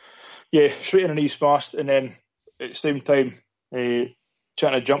 straighten the knees fast, and then at the same time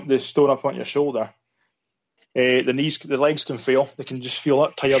trying to jump the stone up on your shoulder, the legs can fail. They can just feel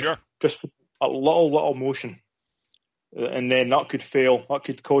that tired, Sure. just for a little motion, and then that could fail. That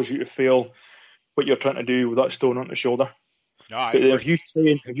could cause you to fail what you're trying to do with that stone on the shoulder. No, I But agree.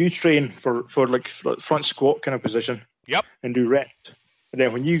 if you train for like front squat kind of position, Yep. and do reps, and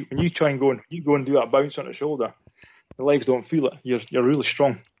then when you try and go and do that bounce on the shoulder, the legs don't feel it. You're really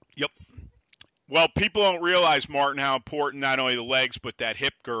strong. Yep. Well, people don't realize, Martin, how important not only the legs but that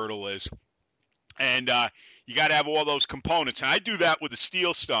hip girdle is. And you got to have all those components. And I do that with the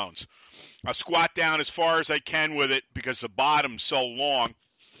steel stones. I squat down as far as I can with it because the bottom's so long.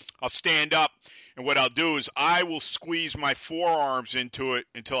 I'll stand up, and what I'll do is I will squeeze my forearms into it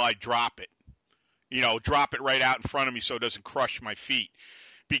until I drop it. Drop it right out in front of me so it doesn't crush my feet.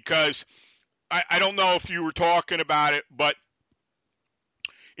 Because I don't know if you were talking about it, but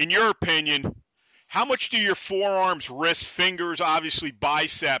in your opinion, how much do your forearms, wrists, fingers, obviously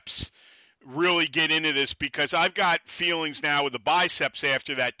biceps really get into this? Because I've got feelings now with the biceps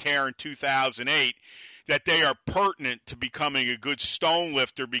after that tear in 2008 that they are pertinent to becoming a good stone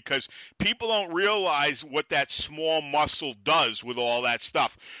lifter, because people don't realize what that small muscle does with all that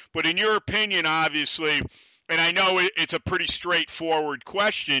stuff. But in your opinion, obviously, and I know it's a pretty straightforward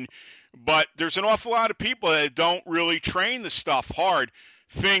question, but there's an awful lot of people that don't really train the stuff hard.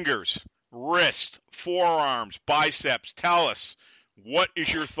 Fingers, wrist, forearms, biceps. Tell us, what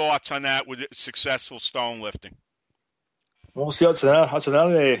is your thoughts on that with successful stone lifting? Well, see, that's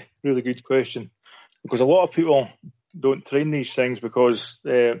another really good question, because a lot of people don't train these things because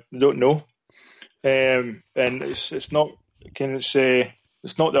they don't know, and it's not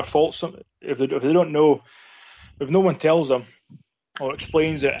their fault. If they don't know, if no one tells them or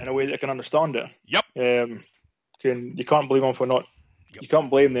explains it in a way that they can understand it, Yep. You can't blame them for not. You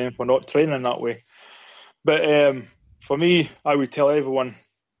can't blame them for not training that way. But for me, I would tell everyone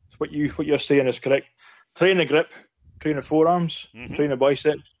what you're saying is correct. Train the grip, train the forearms, train the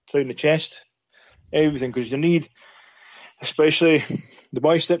biceps, train the chest, everything, because you need, especially the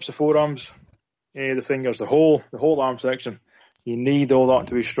biceps, the forearms, the fingers, the whole arm section. You need all that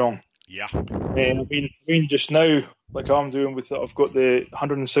to be strong. Yeah. I mean, just now, like I'm doing with it, I've got the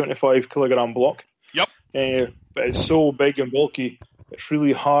 175 kilogram block. Yep. But it's so big and bulky, it's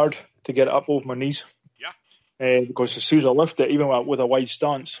really hard to get it up over my knees. Yeah. Because as soon as I lift it, even with a wide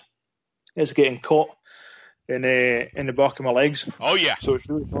stance, it's getting caught in the back of my legs. Oh, yeah. So it's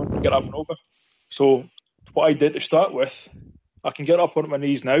really hard to get up and over. So what I did to start with, I can get up on my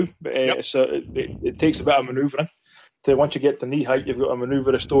knees now, but it takes a bit of manoeuvring. Once you get to knee height, you've got to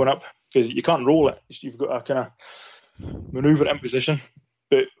manoeuvre the stone up, because you can't roll it. You've got to kind of manoeuvre it in position.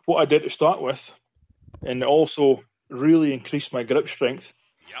 But what I did to start with, and it also really increased my grip strength,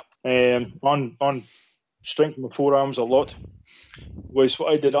 on strength of my forearms a lot, was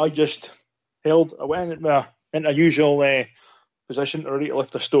what I did. I just I went in a usual position ready to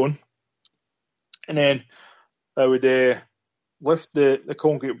lift a stone, and then I would lift the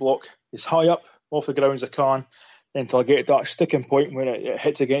concrete block as high up off the ground as I can until I get to that sticking point when it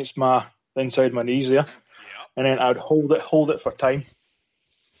hits against inside my knees there, and then I'd hold it for time,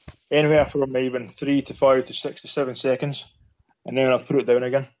 anywhere from even 3 to 5 to 6 to 7 seconds, and then I'd put it down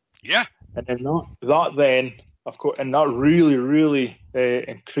again. Yeah. And then that really, really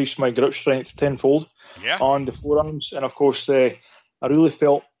increased my grip strength tenfold on the forearms. And of course, I really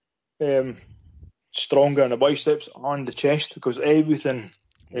felt stronger in the biceps and the chest, because everything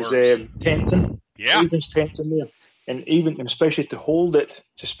is tensing. Yeah. Everything's tensing there. And especially to hold it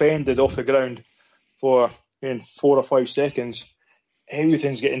suspended off the ground for in 4 or 5 seconds,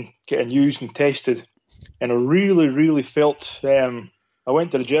 everything's getting used and tested. And I really, really felt, I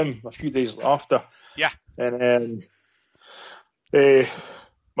went to the gym a few days after. Yeah. And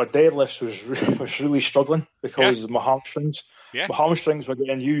my deadlifts was really struggling because of my hamstrings. Yeah. My hamstrings were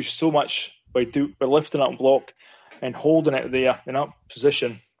getting used so much by lifting that block and holding it there in that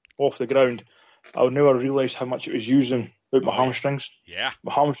position off the ground. I would never realise how much it was using with my hamstrings. Yeah.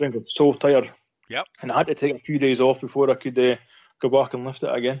 My hamstrings were so tired. Yep. And I had to take a few days off before I could go back and lift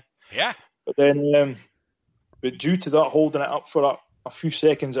it again. Yeah. But then, but due to that holding it up for a few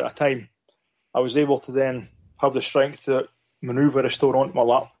seconds at a time, I was able to then have the strength to manoeuvre the stone onto my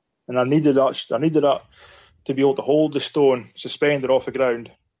lap. And I needed that to be able to hold the stone suspended off the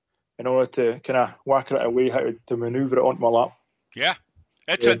ground in order to kind of work it away how to manoeuvre it onto my lap. Yeah.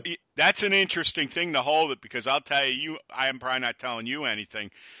 That's an interesting thing to hold it, because I'll tell you, I am probably not telling you anything.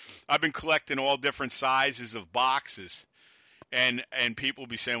 I've been collecting all different sizes of boxes, and people will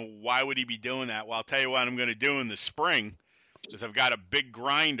be saying, well, why would he be doing that? Well, I'll tell you what I'm going to do in the spring is I've got a big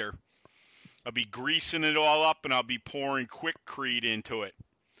grinder. I'll be greasing it all up, and I'll be pouring Quikrete into it.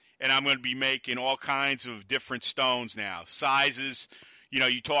 And I'm going to be making all kinds of different stones now, sizes.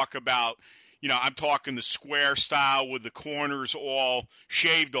 You talk about, I'm talking the square style with the corners all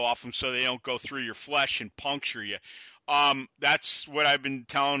shaved off them so they don't go through your flesh and puncture you. That's what I've been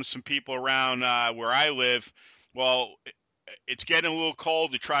telling some people around where I live. Well, it's getting a little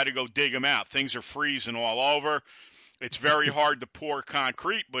cold to try to go dig them out. Things are freezing all over. It's very hard to pour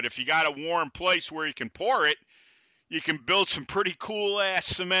concrete, but if you got a warm place where you can pour it, you can build some pretty cool-ass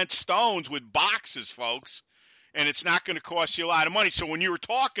cement stones with boxes, folks. And it's not going to cost you a lot of money. So when you were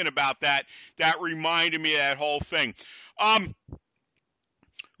talking about that, that reminded me of that whole thing.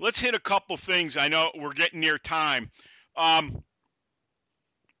 Let's hit a couple things. I know we're getting near time.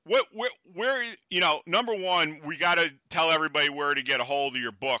 Where number one, we got to tell everybody where to get a hold of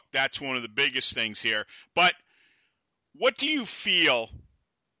your book. That's one of the biggest things here. But what do you feel,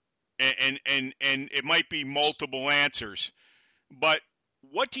 and it might be multiple answers, but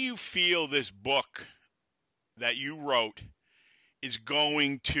what do you feel this book that you wrote is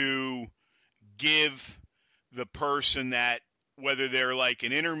going to give the person that, whether they're like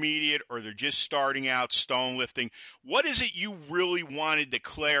an intermediate or they're just starting out stone lifting, what is it you really wanted to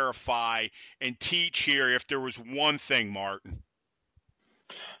clarify and teach here, if there was one thing, Martin?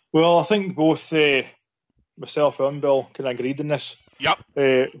 Well, I think both myself and Bill can agreed on this. Yep.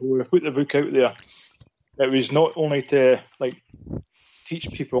 When we put the book out there, it was not only to teach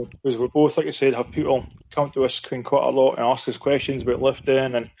people, because we're both, like I said, have people come to us quite a lot and ask us questions about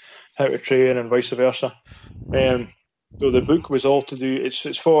lifting and how to train and vice versa. So the book was all to do,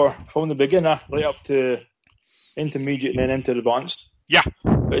 it's for from the beginner right up to intermediate and then into advanced. Yeah.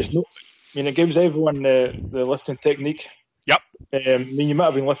 But it gives everyone the lifting technique. Yep. You might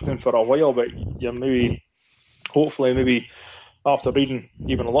have been lifting for a while, but you're hopefully after reading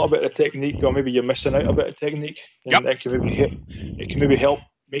even a little bit of technique, or maybe you're missing out a bit of technique, and it can maybe help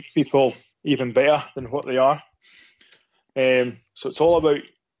make people even better than what they are. So it's all about,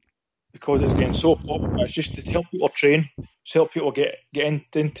 because it's getting so popular, it's just to help people train, to help people get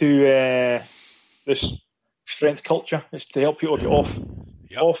into this strength culture. It's to help people get off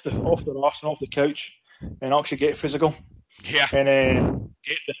the arse and off the couch and actually get physical. Yeah.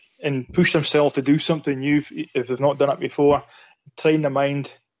 And push themselves to do something new if they've not done it before. Train their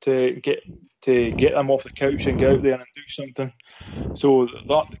mind to get them off the couch and get out there and do something. So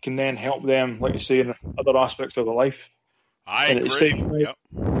that can then help them, like you say, in other aspects of their life. I agree. At the same time,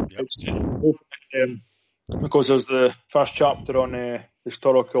 it's because there's the first chapter on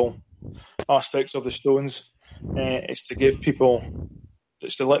historical aspects of the stones. It's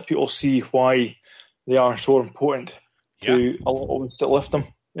to let people see why they are so important to a lot of us that lift them,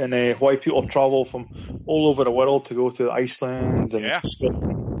 and why people travel from all over the world to go to Iceland and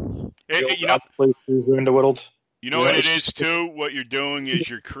Scotland, places around the world. You know what it is too? What you're doing is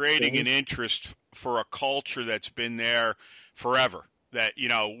you're creating an interest for a culture that's been there forever. That,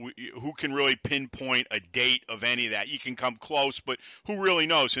 who can really pinpoint a date of any of that? You can come close, but who really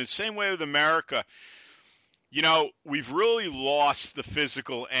knows? And the same way with America, we've really lost the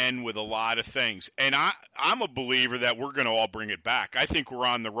physical end with a lot of things. And I'm a believer that we're going to all bring it back. I think we're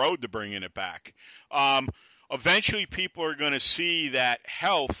on the road to bringing it back. Eventually people are going to see that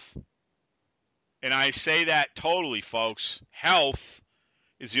health, and I say that totally, folks, health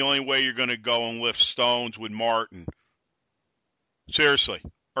is the only way you're going to go and lift stones with Martin. Seriously,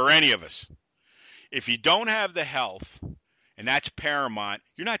 or any of us. If you don't have the health, and that's paramount,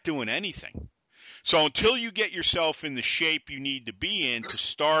 you're not doing anything. So until you get yourself in the shape you need to be in to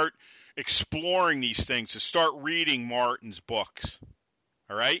start exploring these things, to start reading Martin's books,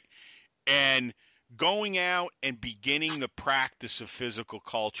 all right? And going out and beginning the practice of physical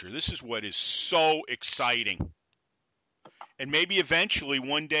culture. This is what is so exciting. And maybe eventually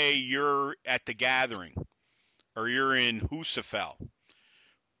one day you're at the gathering or you're in Husafell.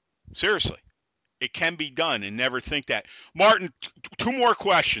 Seriously, it can be done, and never think that. Martin, two more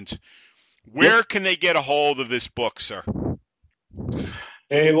questions. Where can they get a hold of this book, sir?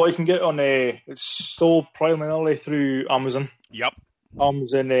 Well, you can get it on, it's sold primarily through Amazon. Yep.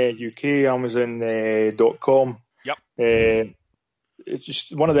 Amazon UK, Amazon.com. Yep. It's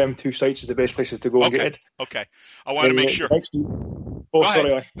just one of them two sites is the best places to go and get it. Okay. I want to make sure.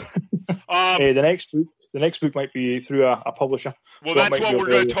 The next book might be through a publisher. Well, so that's what we're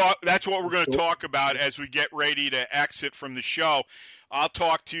going to talk. That's what we're going to talk about as we get ready to exit from the show. I'll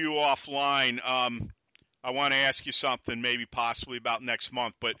talk to you offline. I want to ask you something, maybe possibly about next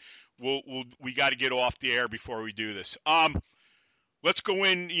month, but we got to get off the air before we do this. Let's go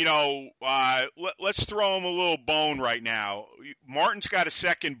in. Let's throw him a little bone right now. Martin's got a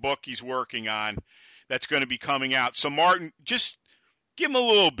second book he's working on that's going to be coming out. So Martin, just give him a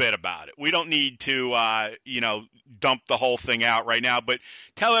little bit about it. We don't need to, dump the whole thing out right now, but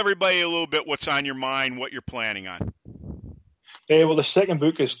tell everybody a little bit what's on your mind, what you're planning on. Well, the second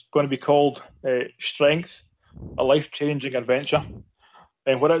book is going to be called Strength, a Life-Changing Adventure.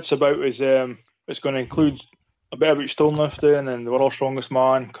 And what it's about is it's going to include a bit about stonelifting and the World's Strongest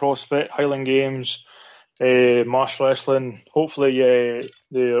Man, CrossFit, Highland Games, martial wrestling, hopefully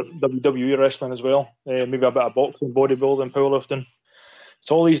the WWE wrestling as well, maybe a bit of boxing, bodybuilding, powerlifting.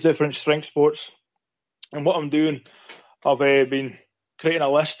 It's all these different strength sports. And what I'm doing, I've been creating a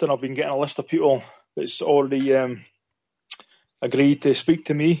list, and I've been getting a list of people that's already agreed to speak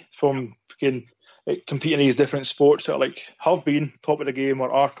to me from competing in these different sports that have been top of the game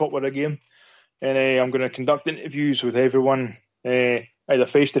or are top of the game. And I'm going to conduct interviews with everyone, either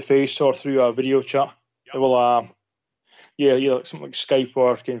face-to-face or through a video chat. Yep. Well, either something like Skype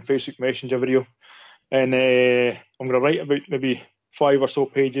or Facebook Messenger video. And I'm going to write about maybe 5 or so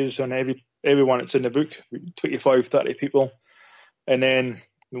pages on everyone that's in the book, 25, 30 people. And then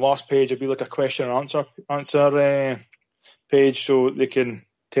the last page will be like a question and answer page, so they can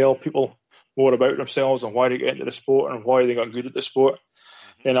tell people more about themselves and why they get into the sport and why they got good at the sport.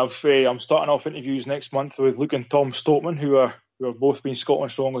 And I'm starting off interviews next month with Luke and Tom Stoltman, who have both been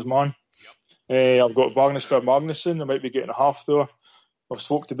Scotland's Strongest Man. Yep. I've got Magnusson Magnusson. I might be getting a half there. I've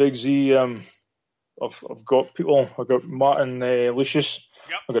spoke to Big Z. I've got people. I've got Martin Lucius.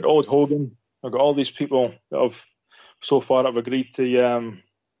 Yep. I've got Odd Hogan. I've got all these people that have so far have agreed to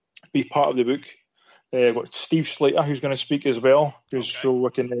be part of the book. I've got Steve Slater, who's going to speak as well, so we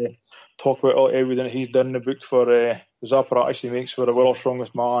can talk about everything that he's done in the book for his apparatus he makes for the World's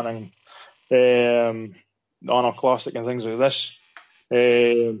Strongest Man and the Arnold Classic and things like this.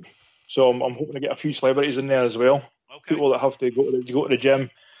 So I'm hoping to get a few celebrities in there as well. Okay. People that have to go to the gym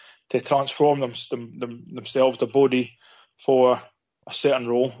to transform themselves, the body, for a certain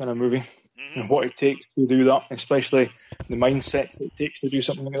role in a movie. And what it takes to do that, especially the mindset it takes to do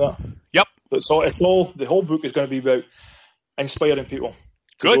something like that. Yep. So it's all the whole book is going to be about inspiring people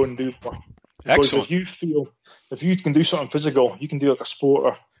to go and do more. Because Excellent. if you can do something physical, you can do like a sport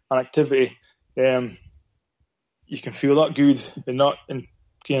or an activity, you can feel that good and not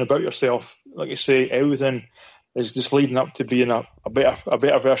about yourself. Like I say, everything is just leading up to being a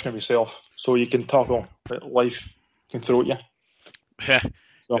better version of yourself, so you can tackle what life can throw at you.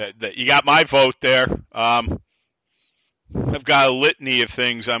 So. You got my vote there. I've got a litany of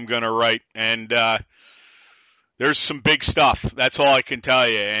things I'm going to write, and there's some big stuff. That's all I can tell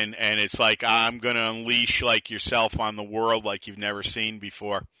you. And it's like I'm going to unleash like yourself on the world like you've never seen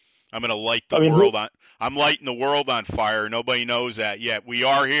before. I'm going to light the world on. I'm lighting the world on fire. Nobody knows that yet. We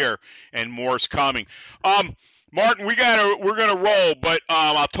are here, and more's coming. Martin, we're gonna roll, but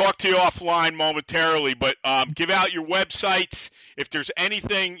I'll talk to you offline momentarily. But give out your websites if there's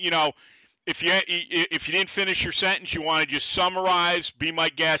anything, if you didn't finish your sentence, you want to just summarize, be my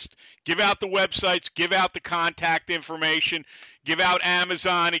guest. Give out the websites, give out the contact information, give out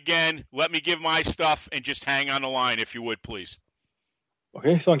Amazon again. Let me give my stuff and just hang on the line if you would, please.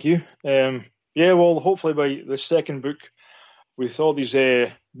 Okay, thank you. Well, hopefully by the second book, with all these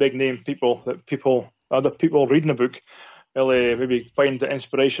big name people, other people reading the book, they'll maybe find the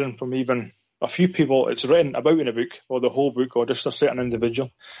inspiration from even a few people it's written about in the book, or the whole book, or just a certain individual.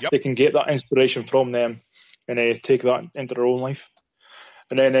 Yep. They can get that inspiration from them and take that into their own life.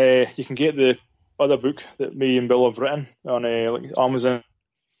 And then you can get the other book that me and Bill have written on like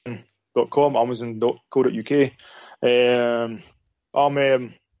Amazon.com, Amazon.co.uk.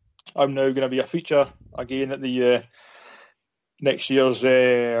 I'm I'm now going to be a feature again at the next year's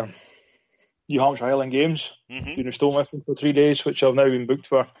New Hampshire Highland Games, doing the stone lifting for 3 days, which I've now been booked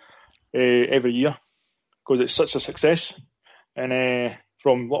for every year because it's such a success. And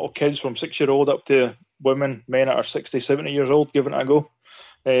from little kids from 6-year-old up to women, men that are 60, 70 years old, giving it a go.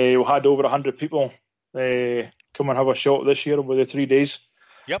 We had over 100 people come and have a shot this year over the 3 days.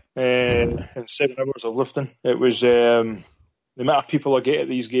 Yep. And 7 hours of lifting. It was the amount of people I get at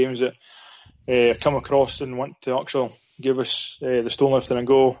these games that come across and want to actually give us the stone lifting and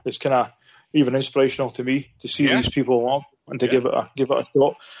go. It's kind of even inspirational to me to see these people up and to give it a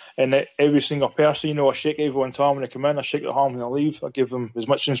shot. And every single person, I shake everyone's arm when they come in, I shake their arm when they leave, I give them as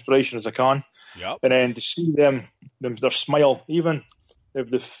much inspiration as I can. Yep. And then to see them their smile, even if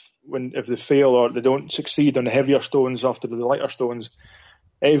they fail or they don't succeed on the heavier stones after the lighter stones,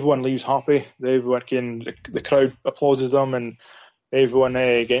 everyone leaves happy. The crowd applauds them, and everyone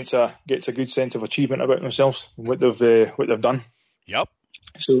gets a good sense of achievement about themselves and what they've done. Yep.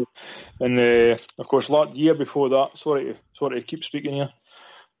 So, and of course, the year before that, sorry to keep speaking here.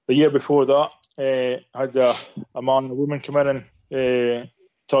 The year before that, I had a man and a woman come in and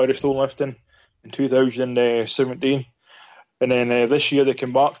try the stone lifting in 2017. And then this year they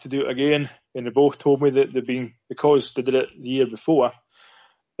came back to do it again, and they both told me that because they did it the year before,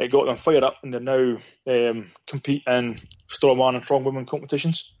 it got them fired up, and they now compete in strongman and strongwoman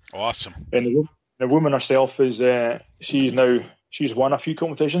competitions. Awesome. And the woman herself is she's won a few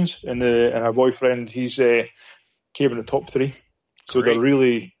competitions, and her boyfriend he's came in the top 3. So Great. They're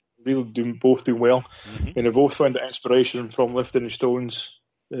really both doing well, Mm-hmm. and they both found the inspiration from lifting the stones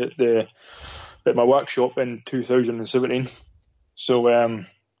at my workshop in 2017. So I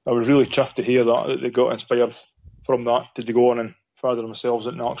was really chuffed to hear that they got inspired from that to go on and further themselves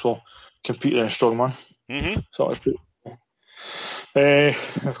into actual competing in strongman. Mm-hmm. So that was pretty cool.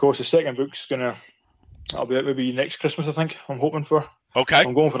 Of course, the second book's I'll be out maybe next Christmas, I think. I'm hoping for. Okay.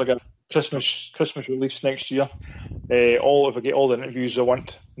 I'm going for like a Christmas release next year. If I get all the interviews I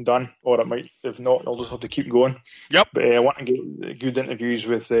want done, or if not, I'll just have to keep going. Yep. But I want to get good interviews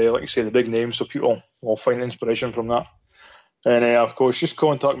with, like I say, the big names, so people will find inspiration from that. And of course, just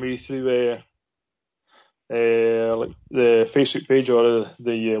contact me through like the Facebook page or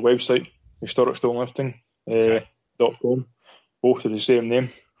the website, historicstonelifting.com. Both are the same name.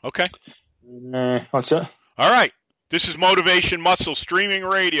 Okay. That's it. All right. This is Motivation Muscle Streaming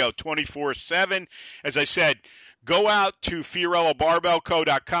Radio 24/7. As I said, go out to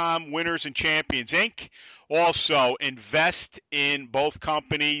FiorellaBarbellCo.com, Winners and Champions Inc. Also, invest in both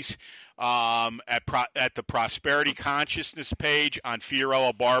companies at the Prosperity Consciousness page on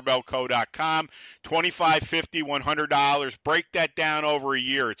FiorellaBarbellCo.com. $25, $50, $100. Break that down over a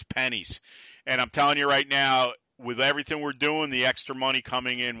year. It's pennies. And I'm telling you right now, with everything we're doing, the extra money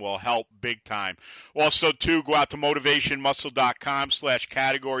coming in will help big time. Also, too, go out to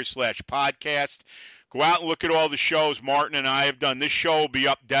motivationmuscle.com/category/podcast. Go out and look at all the shows Martin and I have done. This show will be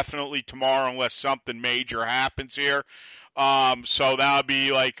up definitely tomorrow unless something major happens here. So that'll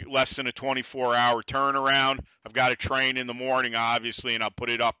be like less than a 24-hour turnaround. I've got to train in the morning, obviously, and I'll put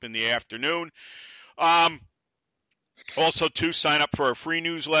it up in the afternoon. Also, too, sign up for a free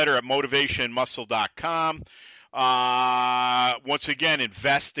newsletter at motivationmuscle.com. Once again,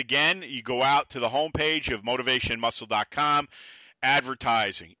 invest again. You go out to the homepage of motivationmuscle.com.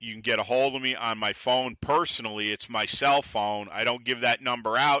 Advertising. You can get a hold of me on my phone personally. It's my cell phone. I don't give that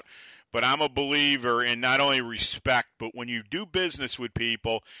number out, but I'm a believer in not only respect, but when you do business with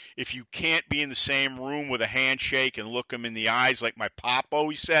people, if you can't be in the same room with a handshake and look them in the eyes like my pop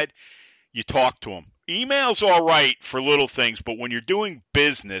always said, you talk to them. Email's all right for little things, but when you're doing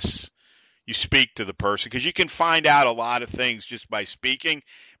business, you speak to the person because you can find out a lot of things just by speaking.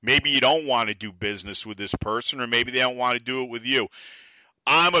 Maybe you don't want to do business with this person, or maybe they don't want to do it with you.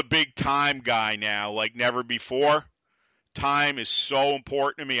 I'm a big time guy now, like never before. Time is so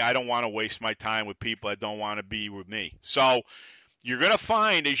important to me. I don't want to waste my time with people that don't want to be with me. So you're going to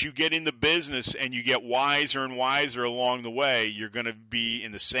find as you get into business and you get wiser and wiser along the way, you're going to be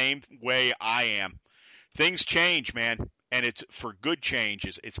in the same way I am. Things change, man, and it's for good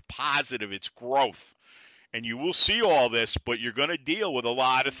changes. It's positive. It's growth. And you will see all this, but you're going to deal with a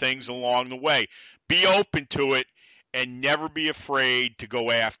lot of things along the way. Be open to it and never be afraid to go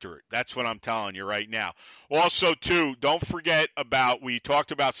after it. That's what I'm telling you right now. Also, too, don't forget we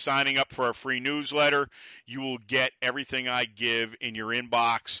talked about signing up for a free newsletter. You will get everything I give in your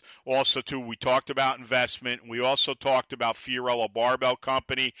inbox. Also, too, we talked about investment. We also talked about Fiorella Barbell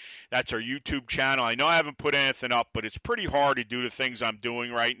Company. That's our YouTube channel. I know I haven't put anything up, but it's pretty hard to do the things I'm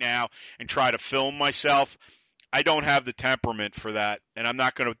doing right now and try to film myself. I don't have the temperament for that, and I'm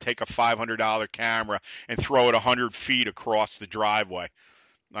not going to take a $500 camera and throw it 100 feet across the driveway.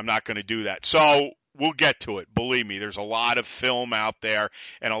 I'm not going to do that. So we'll get to it. Believe me, there's a lot of film out there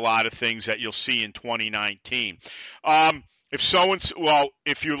and a lot of things that you'll see in 2019.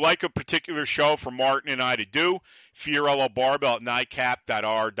 If you like a particular show for Martin and I to do, Fiorillo Barbell at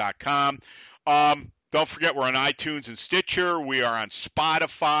nightcap.r.com. Don't forget, we're on iTunes and Stitcher. We are on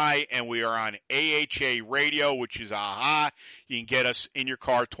Spotify, and we are on AHA Radio, which is AHA. You can get us in your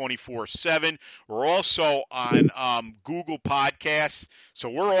car 24/7. We're also on Google Podcasts, so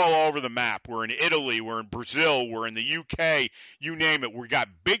we're all over the map. We're in Italy, we're in Brazil, we're in the UK, you name it. We've got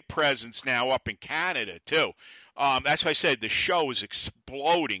big presence now up in Canada, too. That's why I said the show is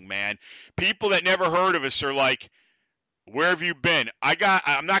exploding, man. People that never heard of us are like, where have you been?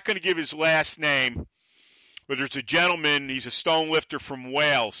 I'm not going to give his last name, but there's a gentleman, he's a stone lifter from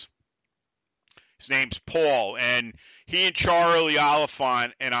Wales. His name's Paul, and he and Charlie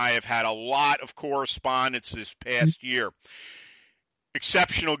Oliphant and I have had a lot of correspondence this past year.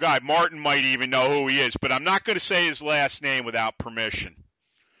 Exceptional guy. Martin might even know who he is, but I'm not going to say his last name without permission.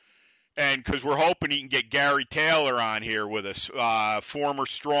 And because we're hoping he can get Gary Taylor on here with us, former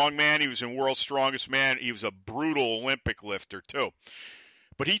strongman. He was in World's Strongest Man. He was a brutal Olympic lifter, too.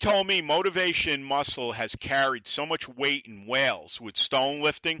 But he told me Motivation Muscle has carried so much weight in Wales with stone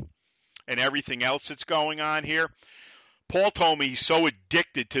lifting and everything else that's going on here. Paul told me he's so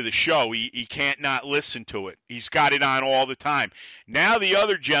addicted to the show, he can't not listen to it. He's got it on all the time. Now the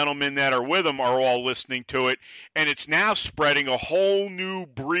other gentlemen that are with him are all listening to it, and it's now spreading a whole new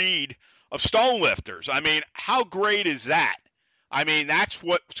breed of stone lifters. I mean, how great is that? I mean, that's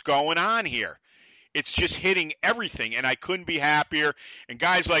what's going on here. It's just hitting everything, and I couldn't be happier. And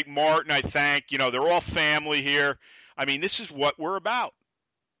guys like Martin, I thank, they're all family here. I mean, this is what we're about.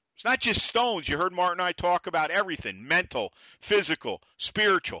 It's not just stones. You heard Martin and I talk about everything, mental, physical,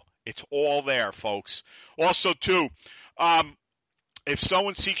 spiritual. It's all there, folks. Also, too, if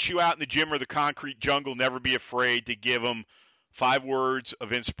someone seeks you out in the gym or the concrete jungle, never be afraid to give them 5 words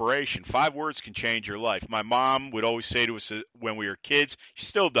of inspiration. 5 words can change your life. My mom would always say to us when we were kids, she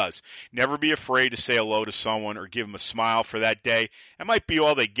still does, never be afraid to say hello to someone or give them a smile for that day. That might be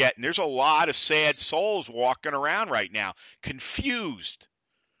all they get. And there's a lot of sad souls walking around right now, confused.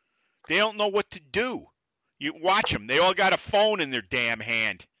 They don't know what to do. You watch them. They all got a phone in their damn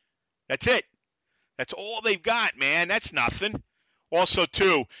hand. That's it. That's all they've got, man. That's nothing. Also,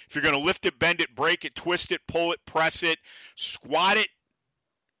 too, if you're going to lift it, bend it, break it, twist it, pull it, press it, squat it,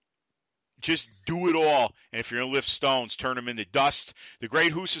 just do it all. And if you're going to lift stones, turn them into dust. The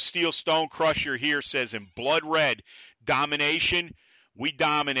great Husa Steel Stone Crusher here says in blood red, domination, we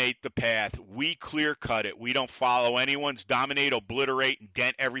dominate the path. We clear cut it. We don't follow anyone's. Dominate, obliterate, and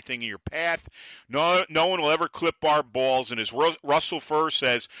dent everything in your path. No one will ever clip our balls. And as Russell Furr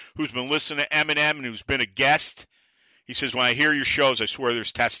says, who's been listening to Eminem and who's been a guest, he says, when I hear your shows, I swear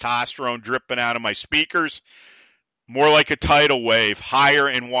there's testosterone dripping out of my speakers. More like a tidal wave, higher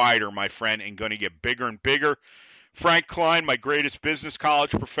and wider, my friend, and going to get bigger and bigger. Frank Klein, my greatest business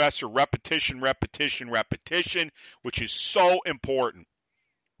college professor, repetition, repetition, repetition, which is so important.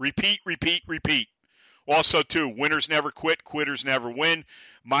 Repeat, repeat, repeat. Also, too, winners never quit, quitters never win.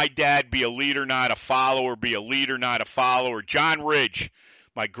 My dad, be a leader, not a follower. Be a leader, not a follower. John Ridge,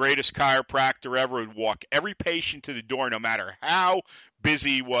 my greatest chiropractor ever, would walk every patient to the door, no matter how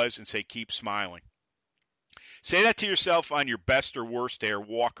busy he was, and say, keep smiling. Say that to yourself on your best or worst day, or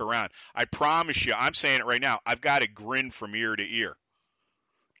walk around. I promise you, I'm saying it right now, I've got a grin from ear to ear.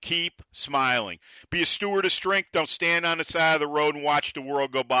 Keep smiling. Be a steward of strength. Don't stand on the side of the road and watch the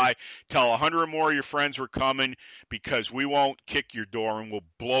world go by. Tell 100 or more of your friends we're coming, because we won't kick your door and we'll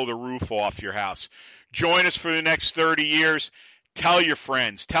blow the roof off your house. Join us for the next 30 years. Tell your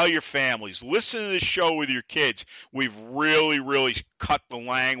friends. Tell your families. Listen to this show with your kids. We've really, really cut the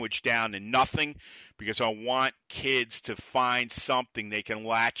language down to nothing, because I want kids to find something they can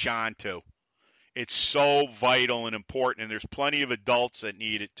latch on to. It's so vital and important, and there's plenty of adults that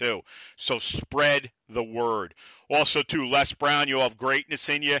need it too. So spread the word. Also, too, Les Brown, you have greatness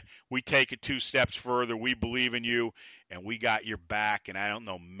in you. We take it 2 steps further. We believe in you, and we got your back. And I don't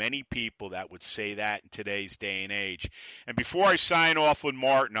know many people that would say that in today's day and age. And before I sign off with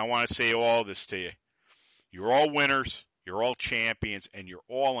Martin, I want to say all this to you. You're all winners. You're all champions, and you're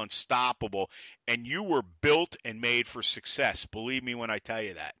all unstoppable. And you were built and made for success. Believe me when I tell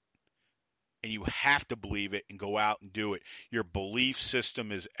you that. And you have to believe it and go out and do it. Your belief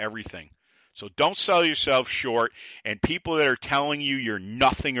system is everything. So don't sell yourself short. And people that are telling you you're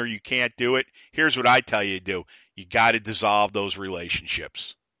nothing or you can't do it, here's what I tell you to do. You got to dissolve those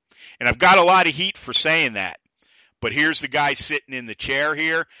relationships. And I've got a lot of heat for saying that. But here's the guy sitting in the chair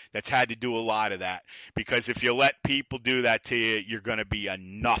here that's had to do a lot of that. Because if you let people do that to you, you're going to be a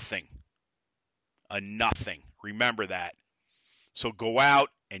nothing. A nothing. Remember that. So go out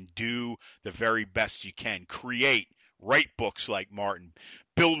and do the very best you can. Create. Write books like Martin.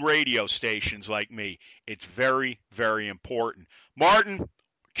 Build radio stations like me. It's very, very important. Martin,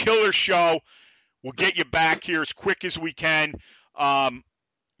 killer show. We'll get you back here as quick as we can.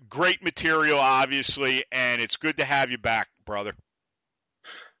 Great material, obviously, and it's good to have you back, brother.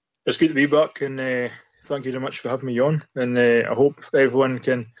 It's good to be back, and thank you very much for having me on. And I hope everyone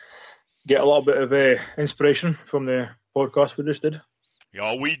can get a little bit of inspiration from the podcast we just did.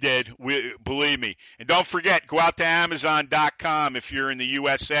 Yeah, we did. Believe me. And don't forget, go out to Amazon.com if you're in the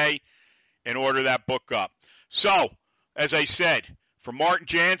USA and order that book up. So, as I said, for Martin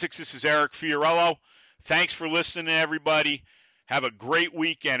Janczyk, this is Eric Fiorillo. Thanks for listening, everybody. Have a great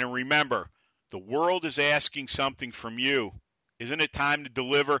weekend. And remember, the world is asking something from you. Isn't it time to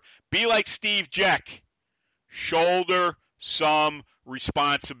deliver? Be like Steve Jeck. Shoulder some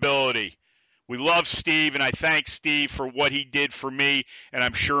responsibility. We love Steve, and I thank Steve for what he did for me, and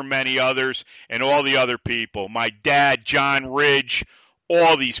I'm sure many others, and all the other people. My dad, John Ridge,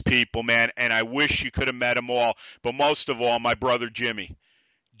 all these people, man, and I wish you could have met them all. But most of all, my brother Jimmy.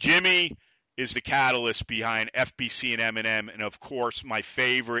 Jimmy is the catalyst behind FBC and M&M, and of course, my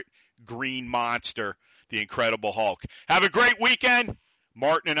favorite green monster, the Incredible Hulk. Have a great weekend.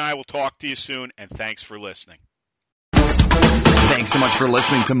 Martin and I will talk to you soon, and thanks for listening. Thanks so much for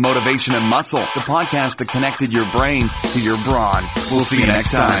listening to Motivation and Muscle, the podcast that connected your brain to your brawn. We'll see you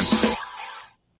next time.